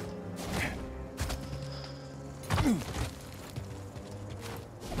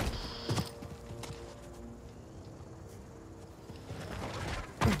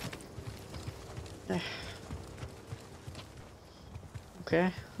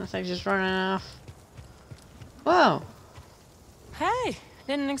 Okay, that thing's just running off. Whoa! Hey,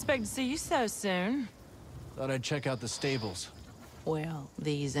 didn't expect to see you so soon. Thought I'd check out the stables. Well,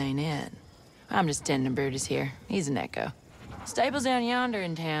 these ain't it. I'm just tending Brutus here. He's an echo. Stable's down yonder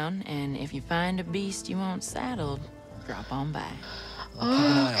in town, and if you find a beast you want saddled, drop on by. I'll keep an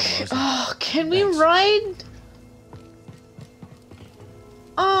eye on Mosey. Oh, can we Thanks. ride?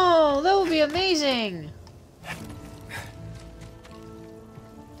 Oh, that would be amazing!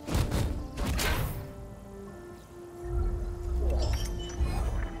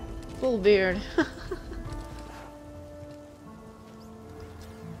 Full beard.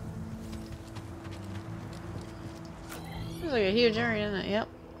 Looks like a huge area, isn't it? Yep.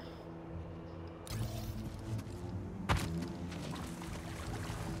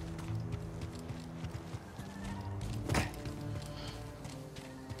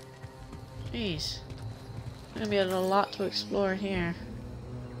 Jeez. There's gonna be a lot to explore here.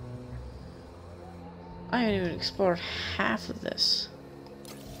 I haven't even explored half of this.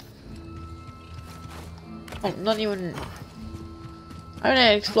 Oh, not even... I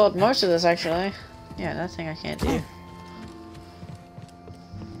haven't explored most of this, actually. Yeah, that thing I can't do.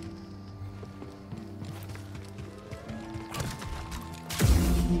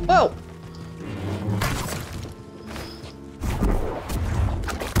 Whoa!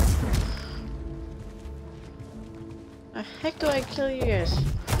 The heck do I kill you guys?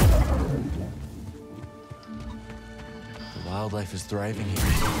 Wildlife is thriving here.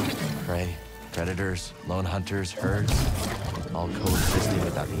 Prey, predators, lone hunters, herds, all coexisting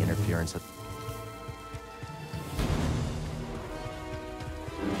without the interference of...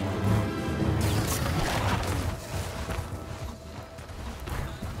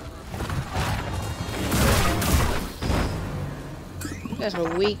 You guys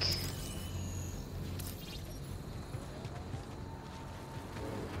were weak.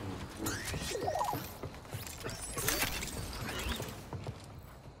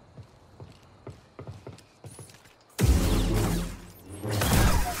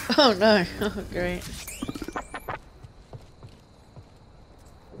 Oh no, oh great.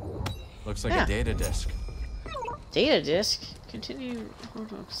 Looks like a data disk. Data disk? Continue.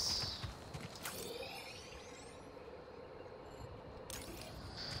 Hold on.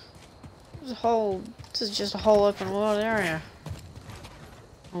 There's a whole. This is just a whole open world area.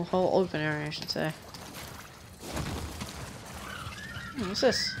 A whole open area, I should say. What's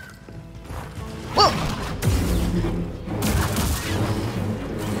this? Whoa!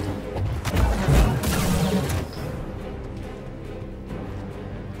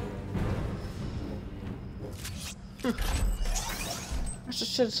 I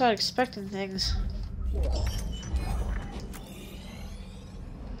just should start expecting things.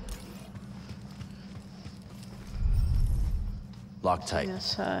 Loctite.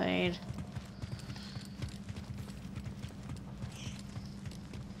 Inside.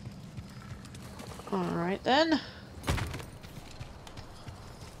 Alright then.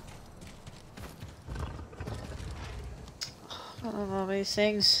 I don't know these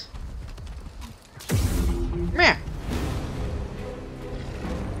things. Come here.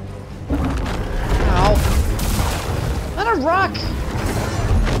 Ow. Not a rock.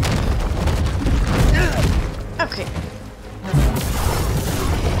 Okay.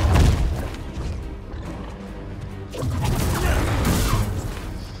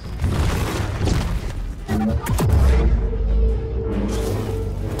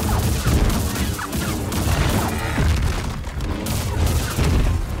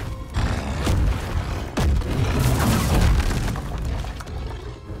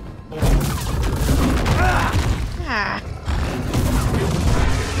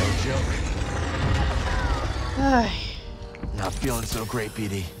 Not feeling so great,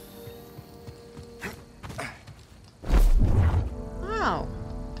 BD. Ow.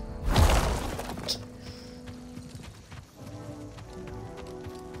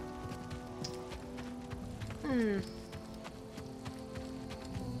 Man,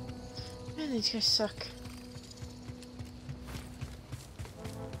 these guys suck.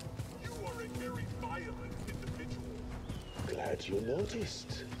 You are a very violent individual. Glad you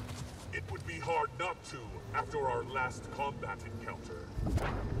noticed. It would be hard not to after our last combat encounter.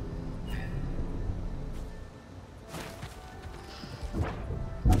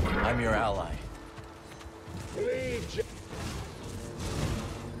 I'm your ally. Leave,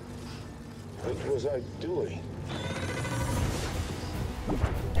 what was I doing?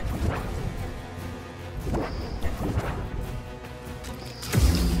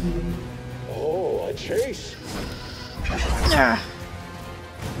 Oh, a chase? Ah.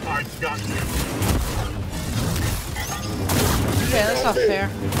 I got you. Yeah, that's not fair.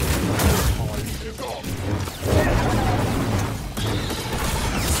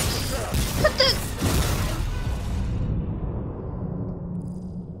 What the?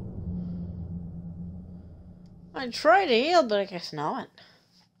 I tried to heal, but I guess not.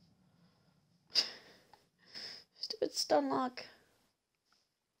 Stupid stun lock.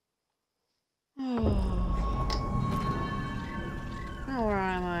 Oh. Now where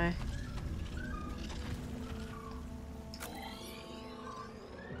am I?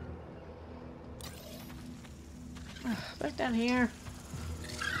 Back down here.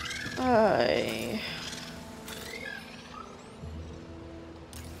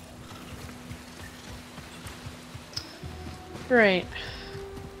 Great.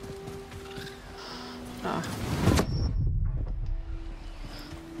 Oh.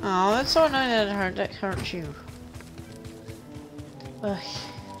 Oh, that's so annoying that hurt you. Ugh.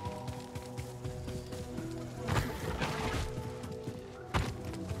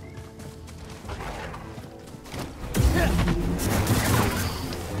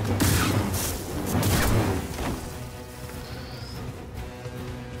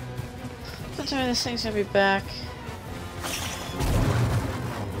 this thing's gonna be back.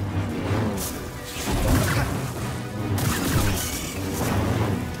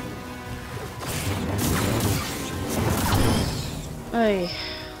 Ay.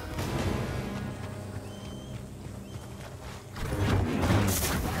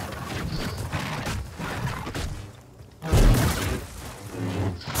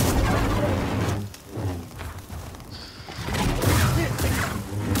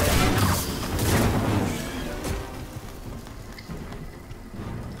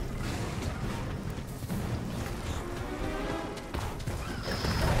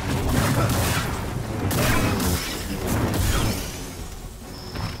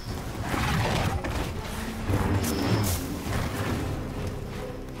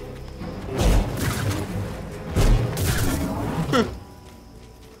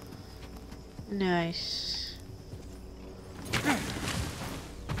 Nice.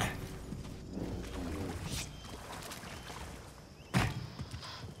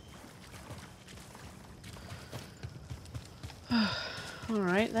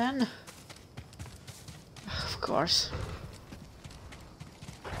 Alright then. Of course.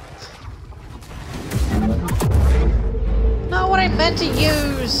 Not what I meant to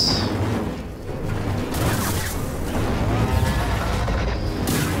use!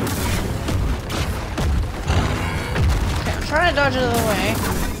 Trying to dodge it out of the way.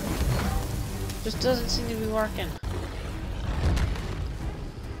 Just doesn't seem to be working.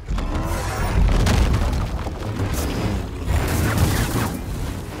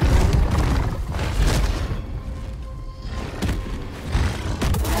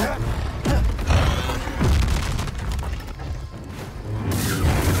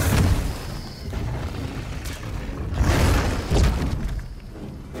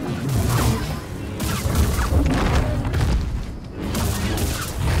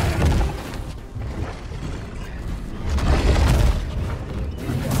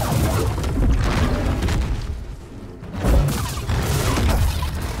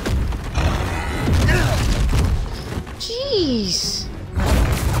 Jeez!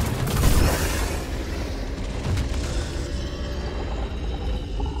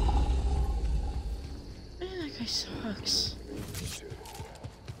 Man, that guy sucks.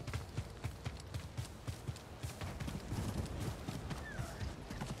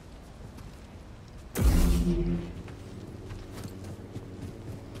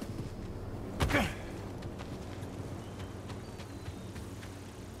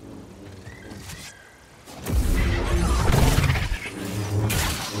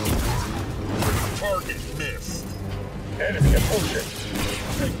 Target missed. Enemy approaching.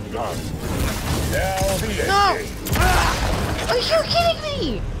 None. Now the No! endgame. Are you kidding me?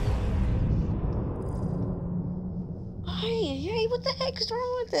 Hey, what the heck is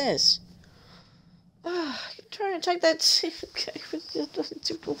wrong with this? I'm trying to check that same guy, but it just doesn't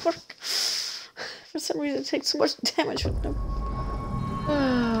seem to work. For some reason, it takes so much damage with them.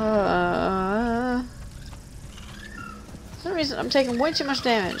 For some reason, I'm taking way too much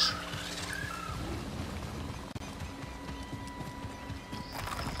damage.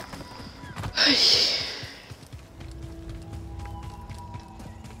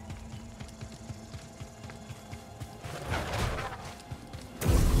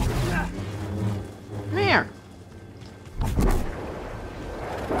 Come here.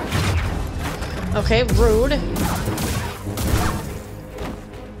 Okay, rude.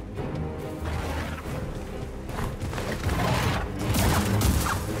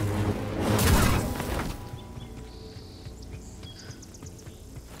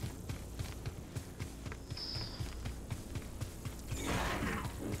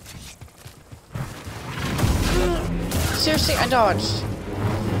 Seriously, I dodged.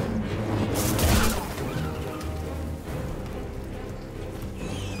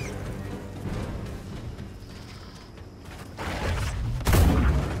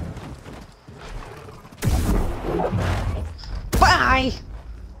 Bye!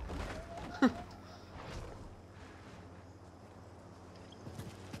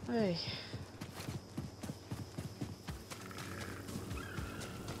 Hey.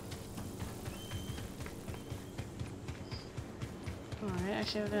 Alright,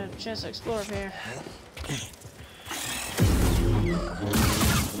 actually I have a chance to explore up here.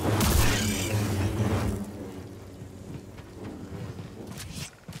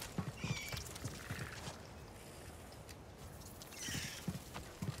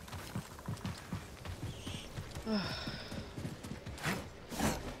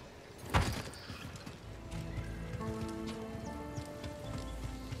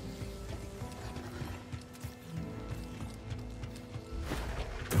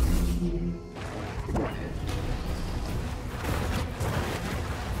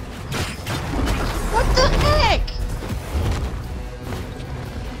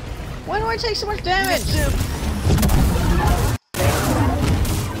 I take so much damage?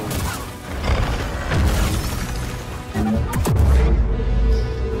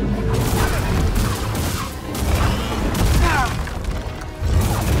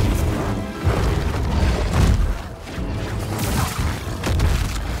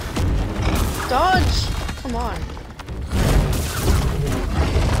 Dodge! Come on.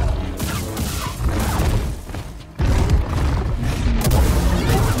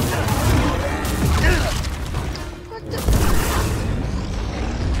 What the?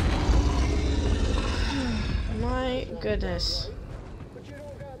 My goodness.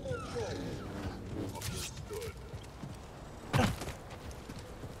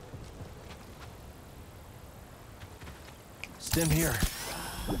 Stim here.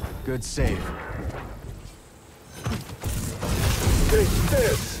 Good save. Take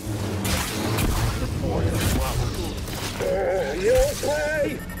this! You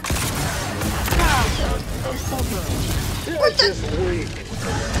okay? You're just weak.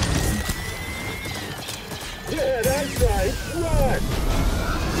 Yeah, that's right. Run!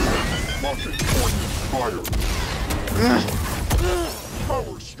 Rocket point fire.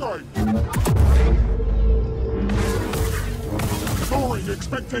 Power strike. Lowering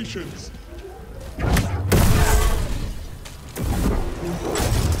expectations.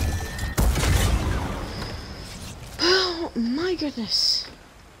 Oh my goodness.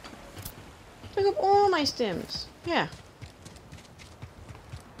 Took up all my stims. Yeah.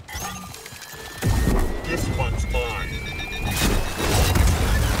 This one's mine.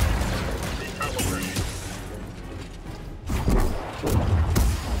 Recalibrate.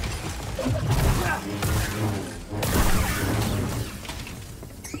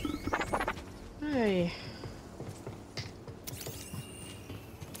 Hey.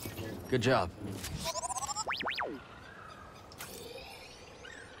 Good job.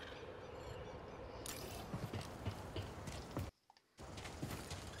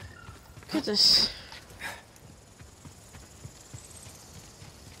 Goodness.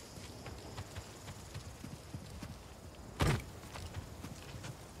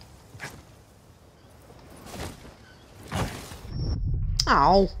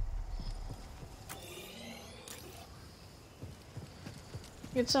 Ow.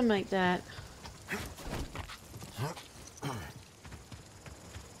 Get something like that.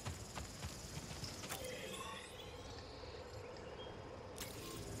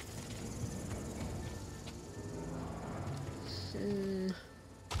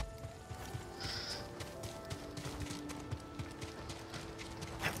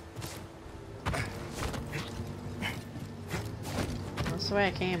 That's the way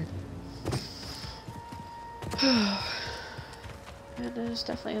I came. That is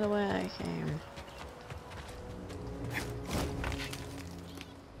definitely the way I came.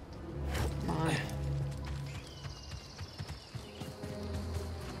 Come on.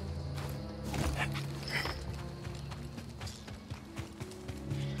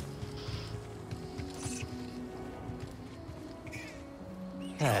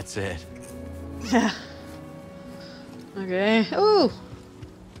 That's it. Yeah. Okay. Ooh!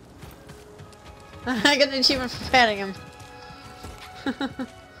 I got an achievement for patting him.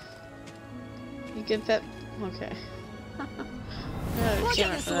 You get that? Okay. I got an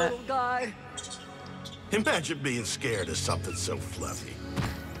achievement for that. guy. Imagine being scared of something so fluffy.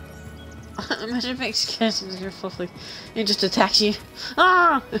 Imagine being scared of your fluffy. It just attacks you.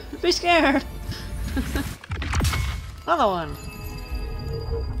 Ah! Be scared! Another one.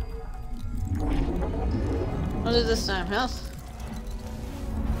 What is this time? Health?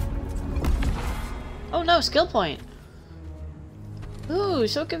 Oh no, skill point. Ooh,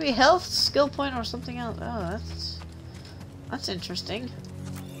 so it could be health, skill point, or something else. Oh, that's interesting.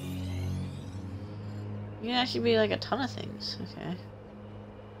 You can actually be like a ton of things. Okay.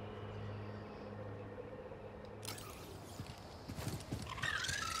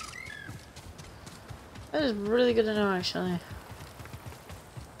 That is really good to know, actually.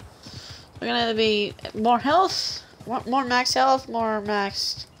 We're gonna either be more health, more max health, more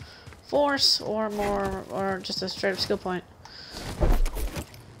max force, or more, or just a straight up skill point.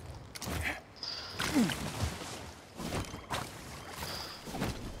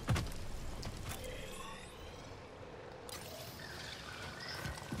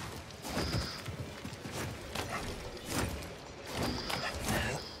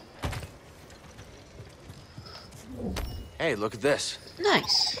 Hey, look at this.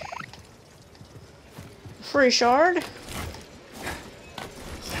 Nice. Free shard.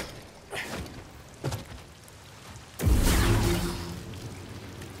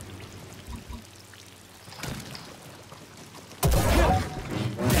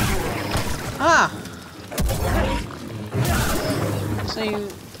 So you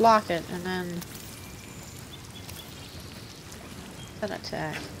block it and then that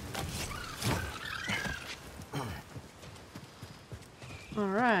attack.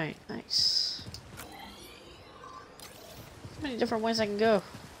 Alright, nice. So many different ways I can go.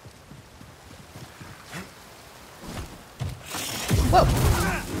 Whoa!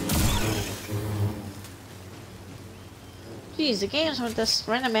 Jeez, the games with this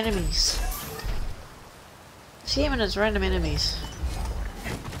random enemies. See him and his random enemies.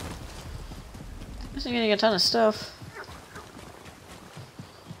 This is getting a ton of stuff.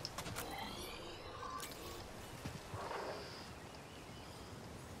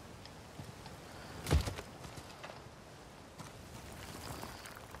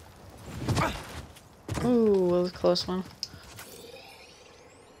 Ooh, that was a close one.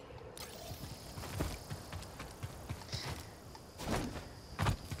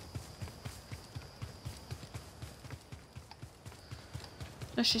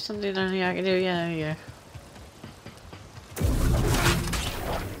 There's just something down here I can do, yeah.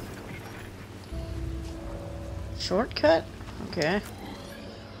 Shortcut? Okay.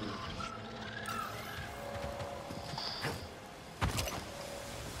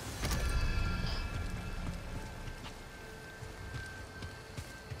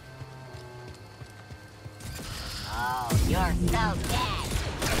 Oh, you're so dead.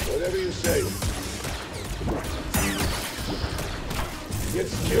 Whatever you say. Get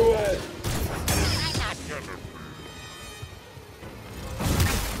skewered. I'm not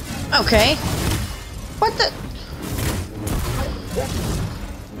Okay. What the?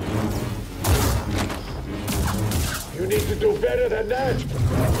 You need to do better than that.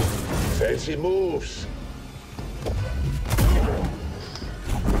 Fancy moves.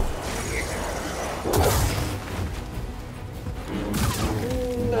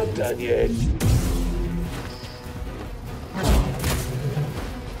 Not done yet.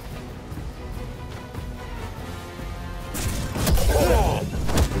 Hold on.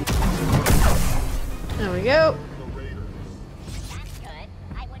 There we go. That's good.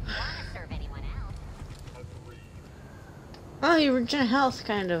 I wouldn't want to serve anyone else. Oh, you regenerate health,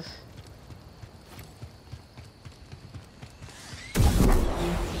 kind of. We've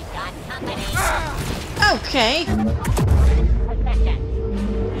got company. Okay. Possession.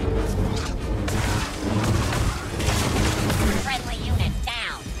 Friendly unit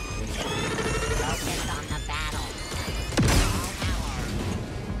down. Focus on the battle. All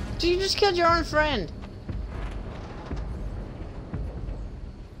power. So you just killed your own friend.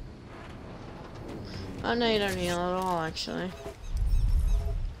 Oh no, you don't heal at all, actually.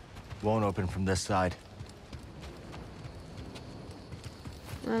 Won't open from this side.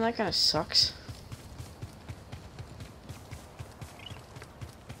 Well, that kind of sucks.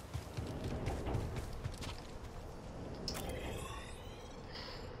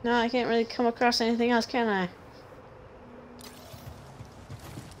 No, I can't really come across anything else, can I?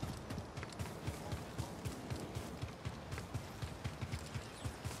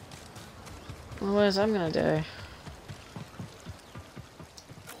 Well, what is I'm gonna do?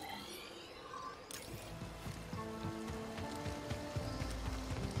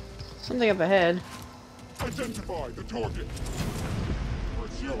 Something up ahead. Identify the target.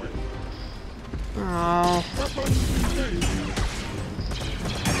 Pursuing. Oh. Weapons engaged.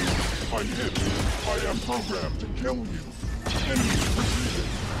 I'm hit. I am programmed to kill you. Enemy pursuit.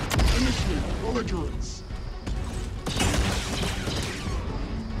 Initiate belligerence.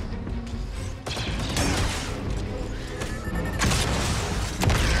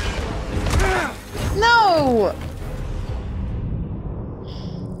 No!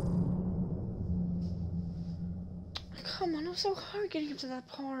 Come on, it was so hard getting up to that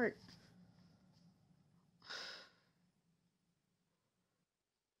part.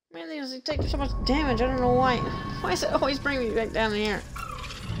 Man, they take so much damage, I don't know why. Why is it always bringing me back down here?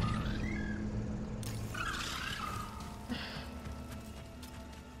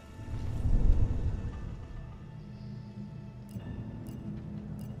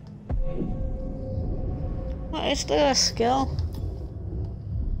 Well, it's still a skill.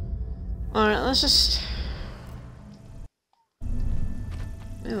 Alright, let's just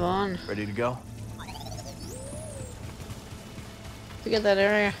move on. Ready to go? To get that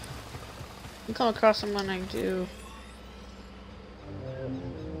area. You come across someone I do.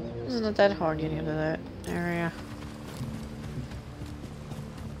 Isn't it that hard getting into that area?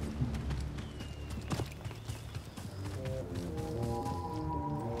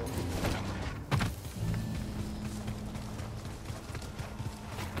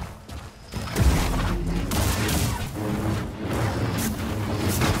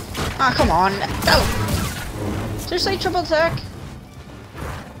 Ah, come on. Go! Seriously, triple attack?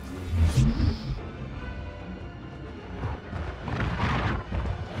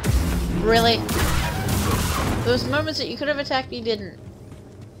 Really? Those moments that you could have attacked, you didn't.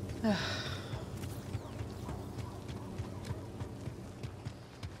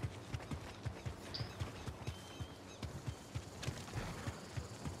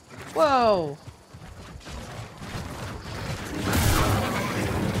 Whoa!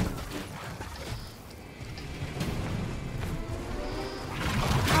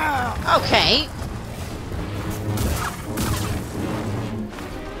 Okay.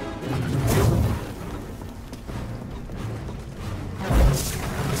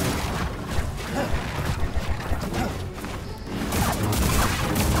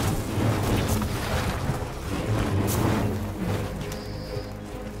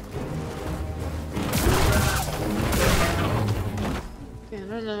 Yeah, I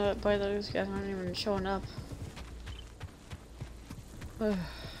don't know why those guys aren't even showing up.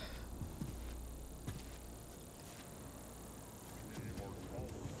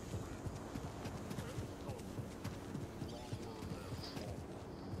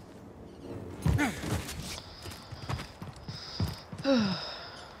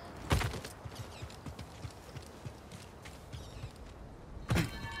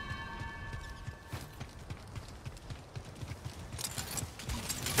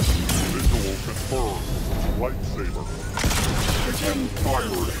 Visual confirmed. Lightsaber. Begin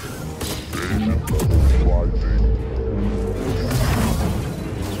firing. Stage rising.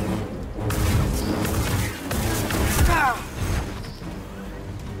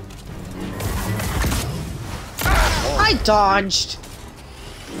 I dodged.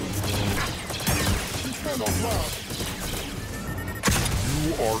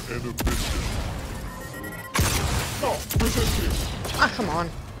 You are inhibited. Stop resisting. Ah, come on.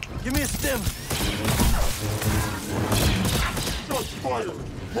 Give me a stim. Shots fired.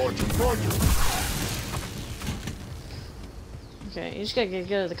 Roger. Okay, you just gotta get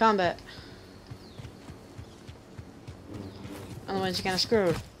good at the combat. Otherwise you're kinda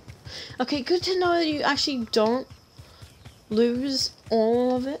screwed. Okay, good to know that you actually don't lose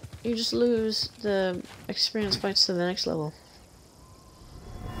all of it. You just lose the experience points to the next level.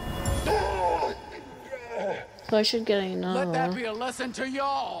 So I should get another. Let that be a lesson to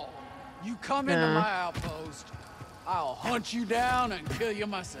y'all. You come into my outpost, I'll hunt you down and kill you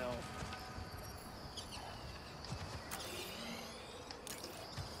myself.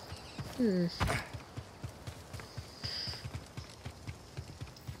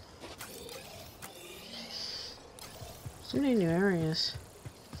 So many new areas.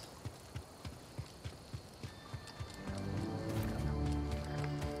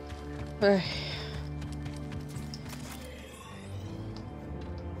 Alright.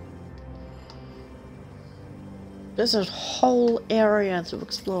 There's a whole area to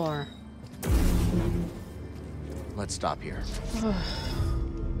explore. Let's stop here.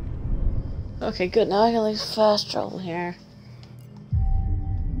 Okay, good. Now I got like fast travel here.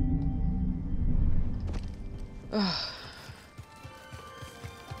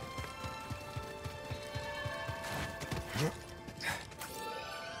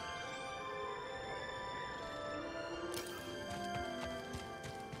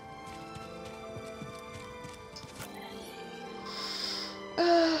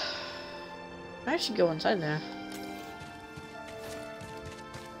 I should go inside there.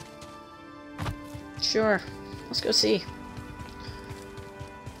 Sure. Let's go see.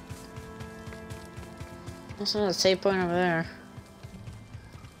 There's another save point over there.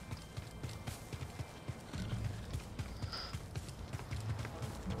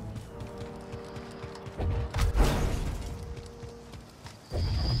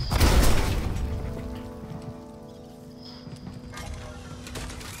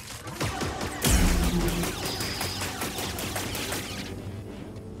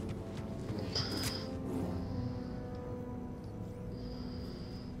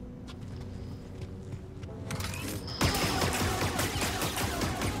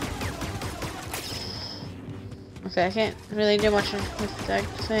 Okay, I can't really do much with that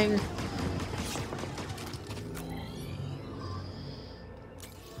thing.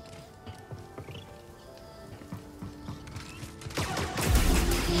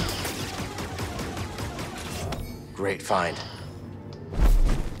 Great find.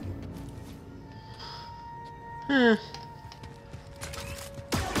 Huh.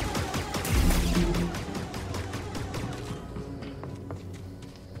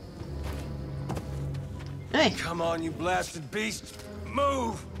 Hey. Come on, you blasted beast.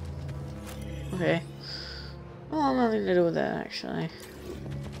 Move! Okay. Well, nothing to do with that, actually.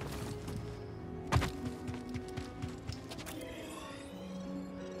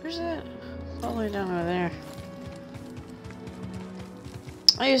 Where's that? All the way down over there.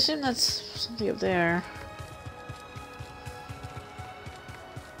 I assume that's something up there.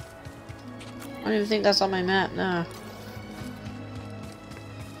 I don't even think that's on my map, no.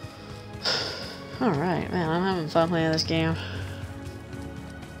 Alright, man, I'm having fun playing this game.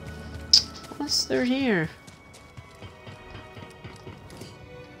 What's through here?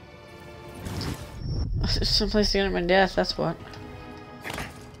 Someplace to get my death, that's what.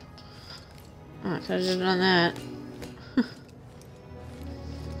 Oh, I could've just done that.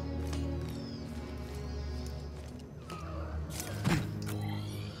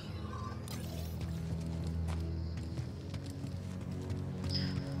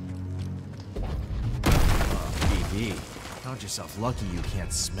 BD, count yourself lucky you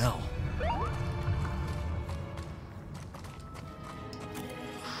can't smell.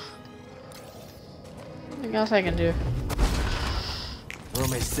 Nothing else I can do.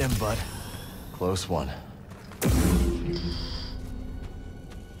 Roommate sim, bud. Close one.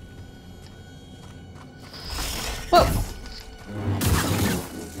 Whoa!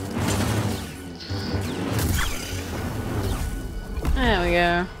 There we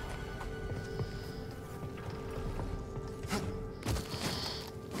go.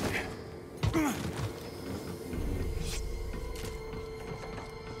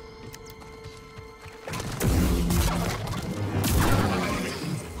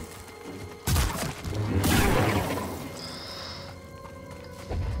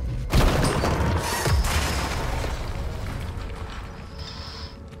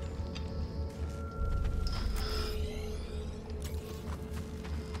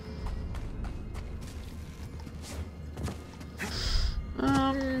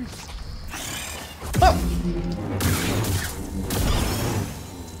 Oh!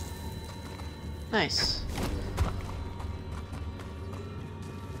 Nice.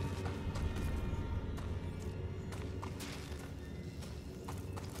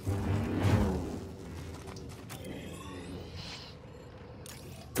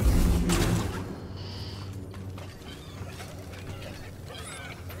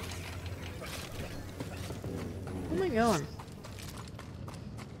 Where am I going?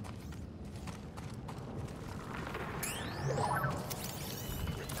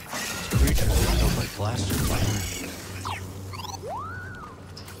 Blaster fire.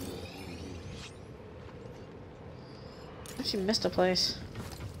 Actually missed a place.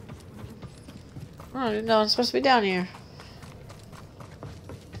 Oh, I didn't know I'm supposed to be down here.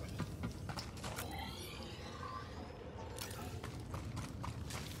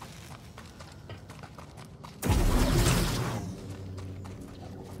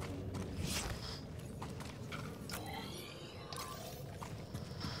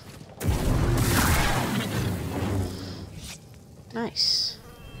 Nice.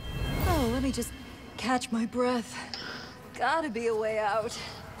 Oh, let me just catch my breath. Gotta be a way out.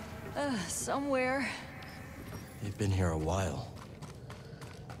 Somewhere. They've been here a while.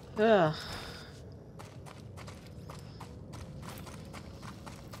 Ugh.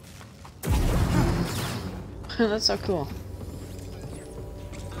 That's so cool.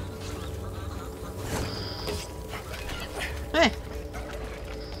 Hey!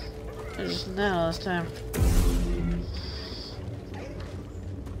 There's now this time.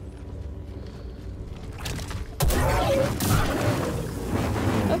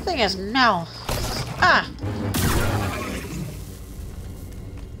 That thing is now. Ah!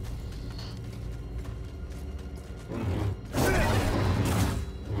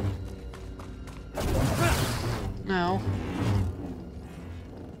 No.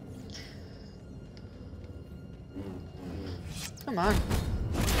 Come on.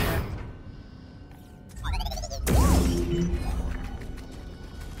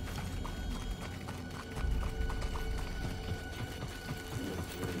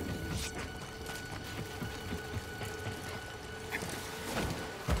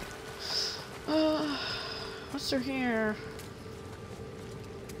 What's through here?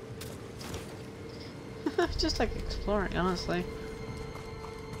 Just like exploring, honestly.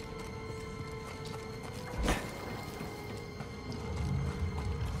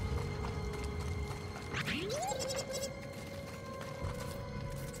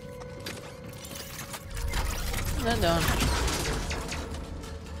 What's that doing?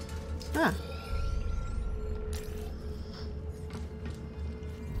 Huh.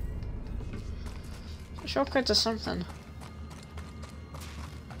 Shortcut to something.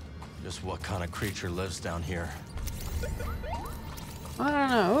 Just what kind of creature lives down here? I don't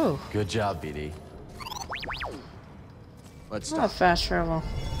know. Ooh. Good job, BD. Let's Oh, stop. fast travel.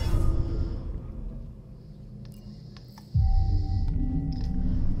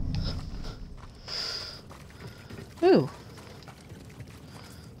 Ooh.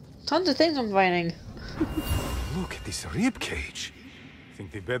 Tons of things I'm fighting. Look at this rib cage.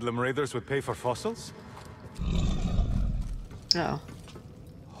 Think the Bedlam Raiders would pay for fossils? Oh.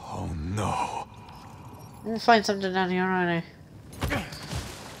 Oh no. We'll find something down here, aren't I?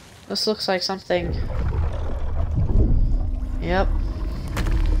 This looks like something. Yep.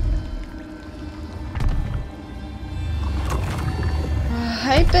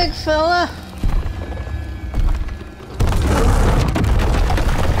 Hey, big fella.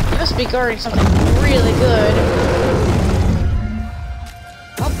 You must be guarding something really good.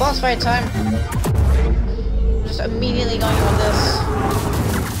 Oh, boss fight time. Just immediately going with this.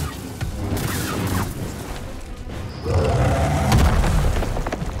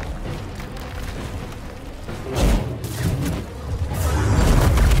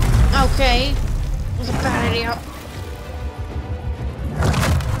 Okay. That was a bad idea.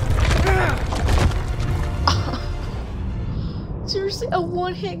 Seriously, a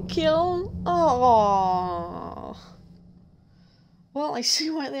one-hit kill? Oh. Well, I see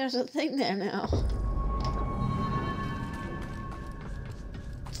why there's a thing there now.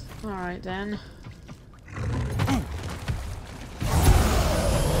 Alright then.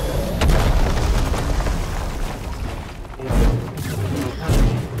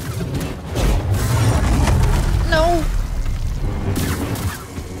 No!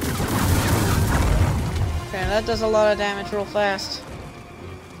 Okay, that does a lot of damage real fast.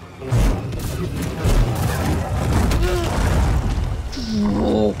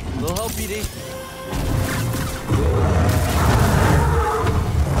 Little help, BD.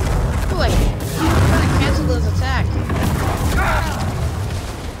 Boy, I'm trying to cancel his attack.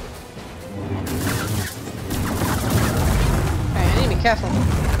 Okay, I need to be careful.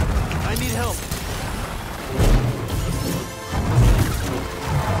 I need help.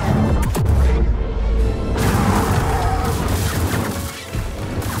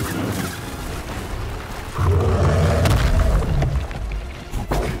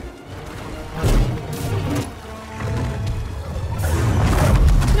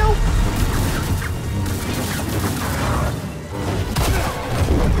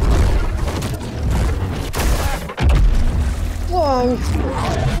 Whoa!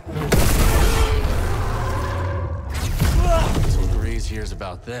 So Graves hears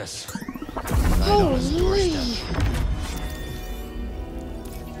about this. Holy!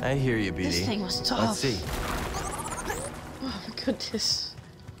 I hear you, BD. This thing was tough. Let's see. Oh my goodness.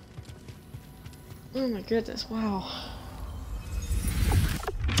 Oh my goodness, wow.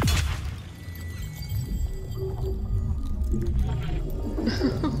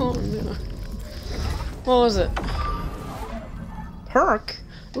 Oh no. What was it? Perk?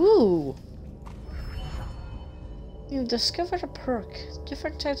 Ooh! You've discovered a perk.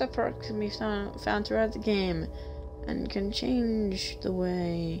 Different types of perks can be found throughout the game and can change the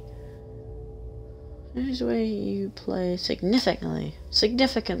way you play significantly.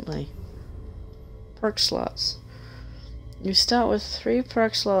 Perk slots. You start with 3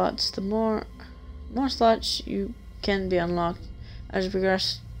 perk slots. The more slots you can be unlocked as you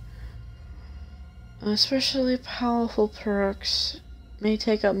progress. Especially powerful perks may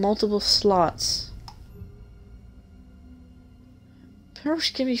take up multiple slots. Perks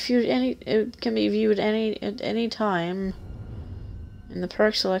can be viewed at any time in the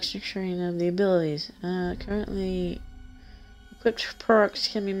perk selection screen of the abilities. Currently equipped perks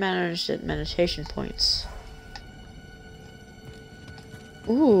can be managed at meditation points.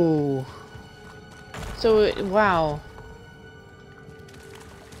 Ooh. So wow.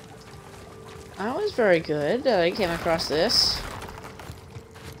 That was very good. I came across this.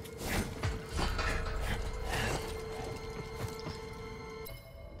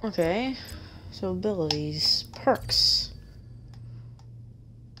 Okay. So abilities. Perks.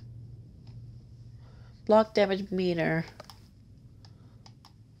 Block damage meter.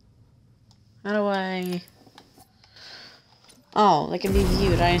 How do I... Oh, they can be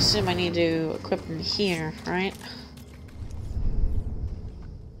viewed. I assume I need to equip them here, right?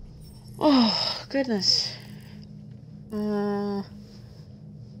 Oh, goodness.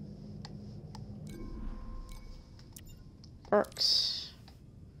 Perks.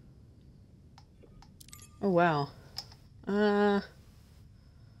 Oh, wow.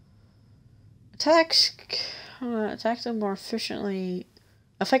 Attacks are more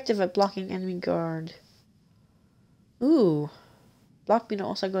effective at blocking enemy guard. Ooh. Block meter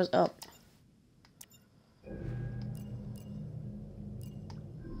also goes up.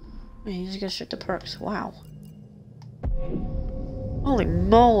 Man, you just gotta shoot the perks. Wow. Holy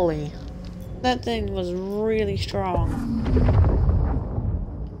moly. That thing was really strong.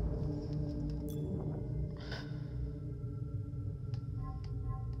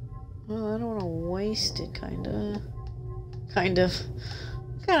 Well, I don't want to waste it, kinda. Kinda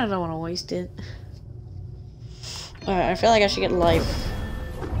don't want to waste it. Alright, I feel like I should get life.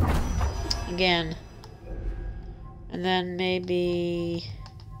 Again. And then maybe...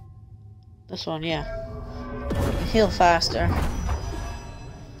 this one, yeah. Heal faster.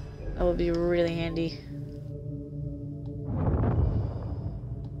 That would be really handy.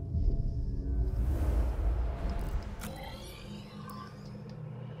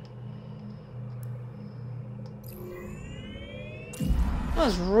 That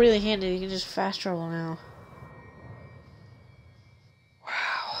was really handy. You can just fast travel now.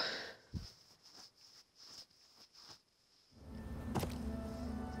 Wow.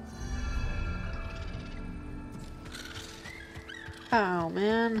 Oh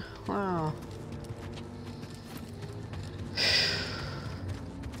man. Wow.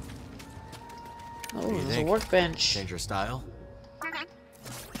 Oh, there's a workbench. Change your style?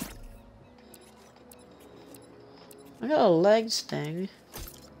 I got a legs thing.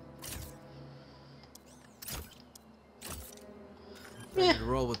 Ready to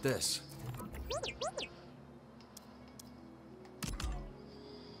roll with this.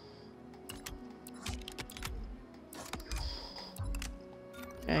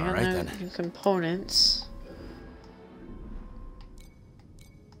 Okay, all right then. Components.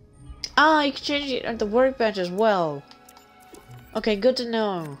 Ah, you can change it at the workbench as well. Okay, good to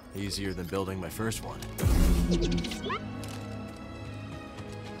know. Easier than building my first one.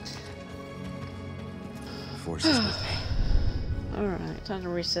 Forces with me. Alright, time to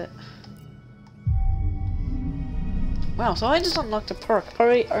reset. Wow, so I just unlocked a perk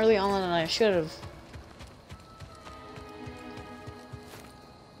probably early on than I should have.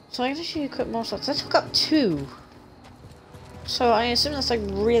 So I actually equip more slots. I took up 2. So I assume that's like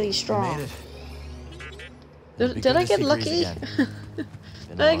really strong. Made it. Did I get lucky?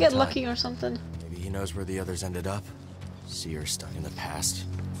 Did I get lucky or something? Maybe he knows where the others ended up. Seer stuck in the past.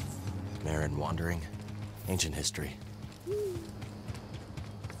 Marin wandering. Ancient history.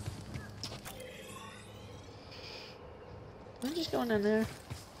 I'm just going in there.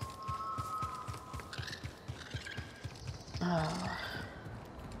 Oh.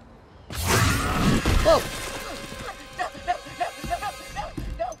 Whoa!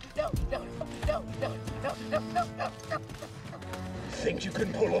 Think you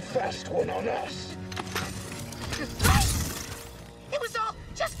can pull a fast one on us? It was all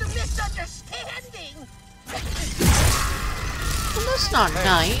just a misunderstanding. Well, that's not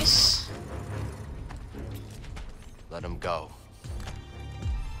nice. Let him go.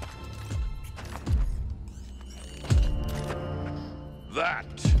 That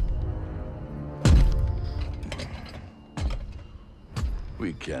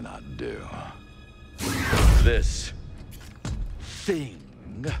we cannot do. This thing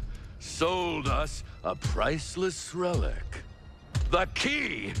sold us a priceless relic. The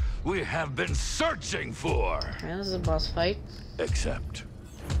key we have been searching for. Man, this is a boss fight. Except,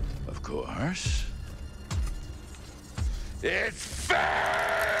 of course, it's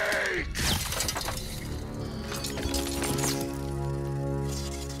fake!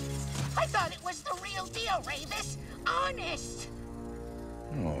 I thought it was the real deal, Ravis. Honest.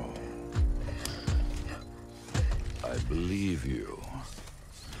 Oh. I believe you.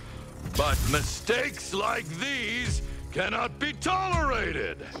 But mistakes like these cannot be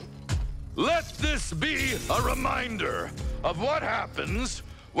tolerated. Let this be a reminder of what happens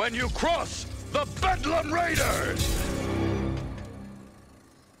when you cross the Bedlam Raiders.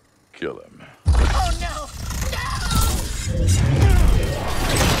 Kill him. Oh no!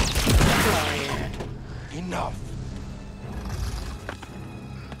 No! Enough.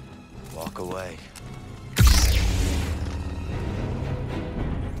 Walk away.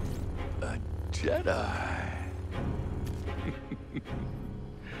 A Jedi.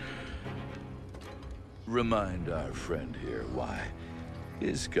 Remind our friend here why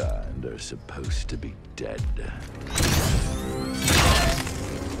his kind are supposed to be dead.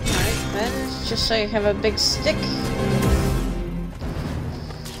 Alright, then just so you have a big stick.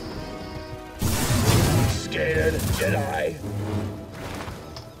 Scared, Jedi?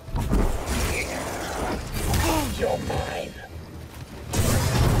 You're mine.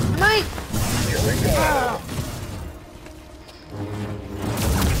 Mine! Here we go.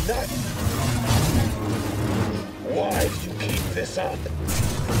 Nuts. Why do you keep this up?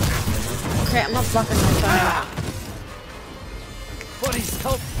 Okay, I'm not blocking my time. Buddies,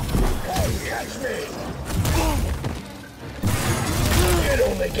 help! Come catch me. It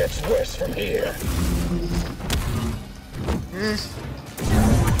only gets worse from here.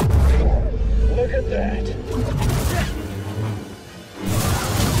 Look at that.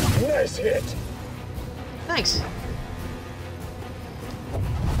 Nice hit. Thanks.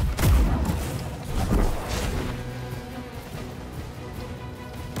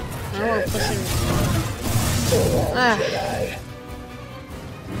 Now we're pushing. Jedi.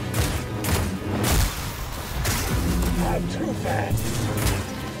 I'm too fast.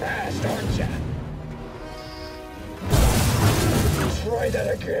 Fast, aren't ya? Try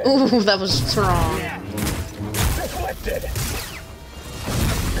that again. Ooh, that was strong. Deflected.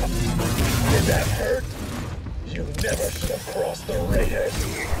 Did that hurt? You never should have crossed the Raiders.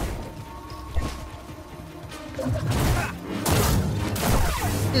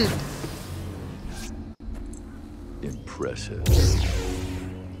 Impressive.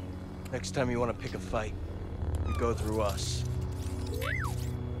 Next time you want to pick a fight, you go through us.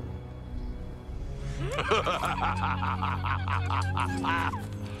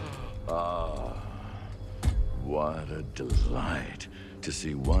 Ah, what a delight to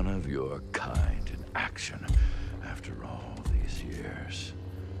see one of your kind in action after all these years.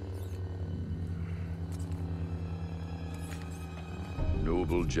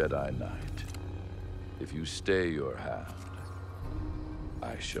 Noble Jedi Knight, if you stay your hand,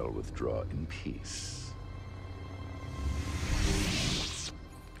 I shall withdraw in peace.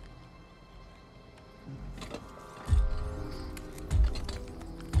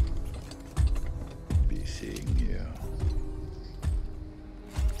 Be seeing you.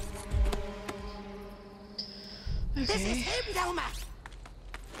 This is him, Doma.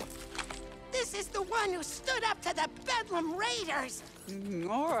 This is the one who stood up to the Bedlam Raiders.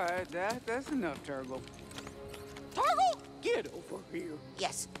 All right, that's enough, Turgle. Turgle, get over here.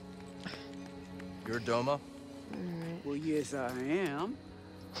 Yes. You're Doma? Well, yes, I am.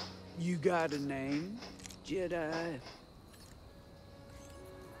 You got a name, Jedi?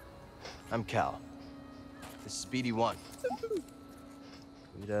 I'm Cal. This is Speedy 1.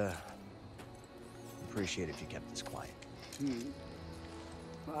 We'd, appreciate if you kept this quiet.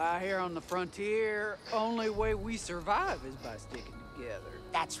 Well, out here on the frontier, only way we survive is by sticking together.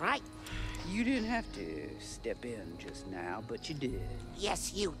 That's right. You didn't have to step in just now, but you did.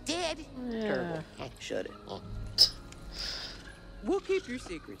 Yes, you did. Turtle, shut it. We'll keep your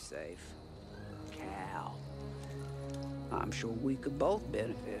secret safe. Cal, I'm sure we could both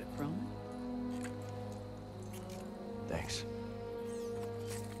benefit from it. Thanks.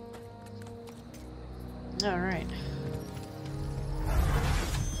 All right.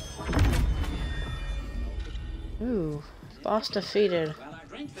 Ooh, boss defeated. Well, our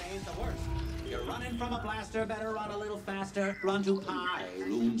drink ain't the worst. You're running from a blaster, better run a little faster. Run to Pie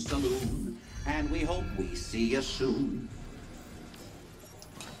Room Saloon, and we hope we see you soon.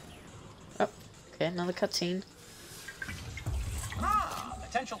 Oh, okay, another cutscene. Ah,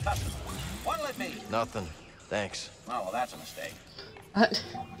 potential customer. What'll it be? Nothing. Thanks. Oh, well, that's a mistake. What?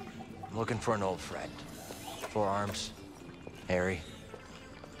 I'm looking for an old friend. 4 arms, hairy,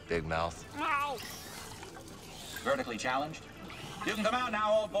 big mouth. Ow! Vertically challenged? You can come out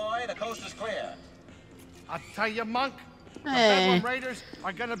now, old boy. The coast is clear. I tell you, Monk, the Hey. Bedlam Raiders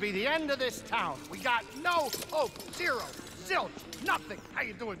are gonna be the end of this town. We got no hope, zero, zilch, nothing. How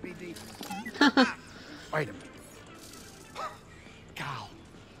you doing, BD? Wait a minute. Cal.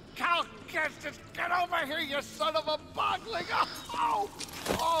 Cal, get over here, you son of a bogling.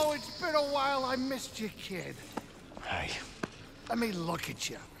 Oh, it's been a while. I missed you, kid. Hey. Let me look at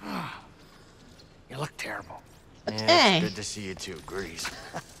you. You look terrible. Yeah, it's good to see you too, Grease.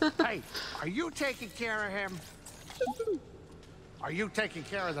 Hey, are you taking care of him? Are you taking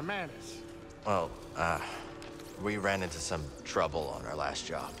care of the Mantis? Well, we ran into some trouble on our last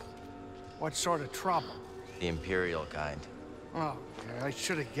job. What sort of trouble? The Imperial kind. Oh, okay, I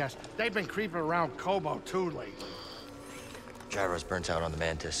should have guessed. They've been creeping around Kobo too lately. Gyro's burnt out on the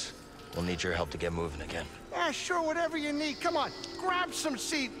Mantis. We'll need your help to get moving again. Yeah, sure, whatever you need. Come on, grab some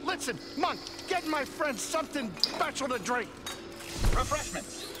seed. Listen, Monk, get my friend something special to drink.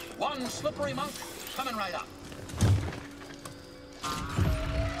 Refreshments. 1 slippery monk coming right up.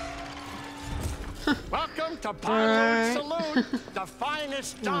 Welcome to Barlow Saloon, the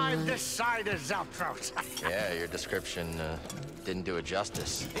finest dive this side of Zeltros. Yeah, your description didn't do it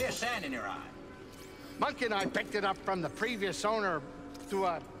justice. Here's sand in your eye. Monk and I picked it up from the previous owner through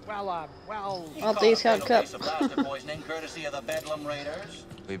a, well... Well, these got cup. Case of blaster poisoning, courtesy of the Bedlam Raiders.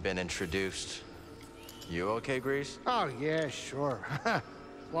 We've been introduced. You okay, Grease? Oh, yeah, sure. As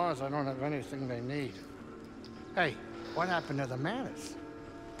long as I don't have anything they need. Hey, what happened to the Mantis?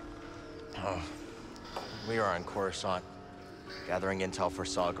 Oh, we were on Coruscant, gathering intel for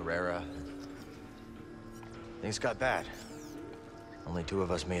Saw Gerrera. Things got bad. Only 2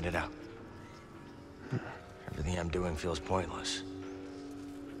 of us made it out. Everything I'm doing feels pointless.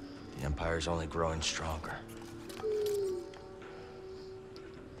 The Empire's only growing stronger.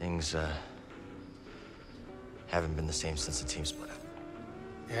 Things, haven't been the same since the team split up.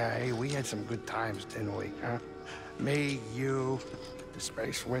 Yeah, hey, we had some good times, didn't we, huh? Me, you, the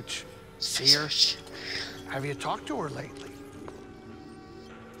Space Witch, Seer. Have you talked to her lately?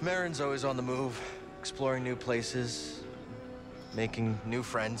 Marin's always on the move, exploring new places, making new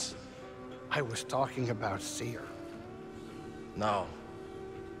friends. I was talking about Seer. No.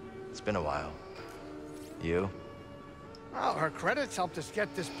 It's been a while. You? Well, her credits helped us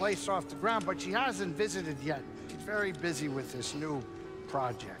get this place off the ground, but she hasn't visited yet. She's very busy with this new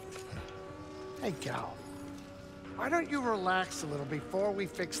project. Hey, Gal, why don't you relax a little before we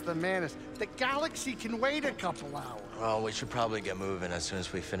fix the Manus? The galaxy can wait a couple hours. Well, we should probably get moving as soon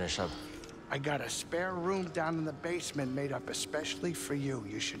as we finish up. I got a spare room down in the basement made up especially for you.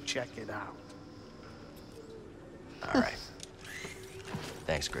 You should check it out. All right.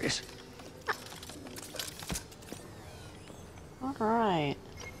 Thanks, Grace. All right.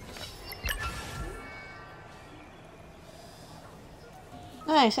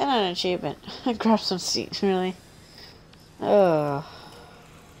 Nice, and an achievement. Grab some seats, really. Oh.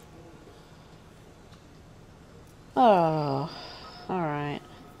 Oh. Alright.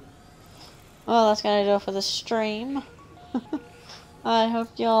 Well, that's gonna do it for the stream. I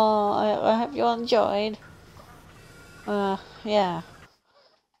hope y'all enjoyed. Yeah.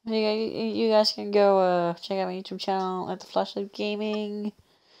 You guys can go check out my YouTube channel at the Flashlight Gaming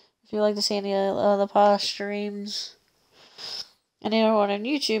if you'd like to see any other past streams. And anyone on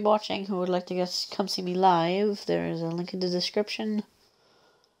YouTube watching who would like to come see me live, there is a link in the description.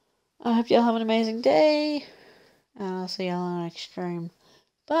 I hope y'all have an amazing day, and I'll see y'all on the next stream.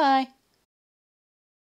 Bye!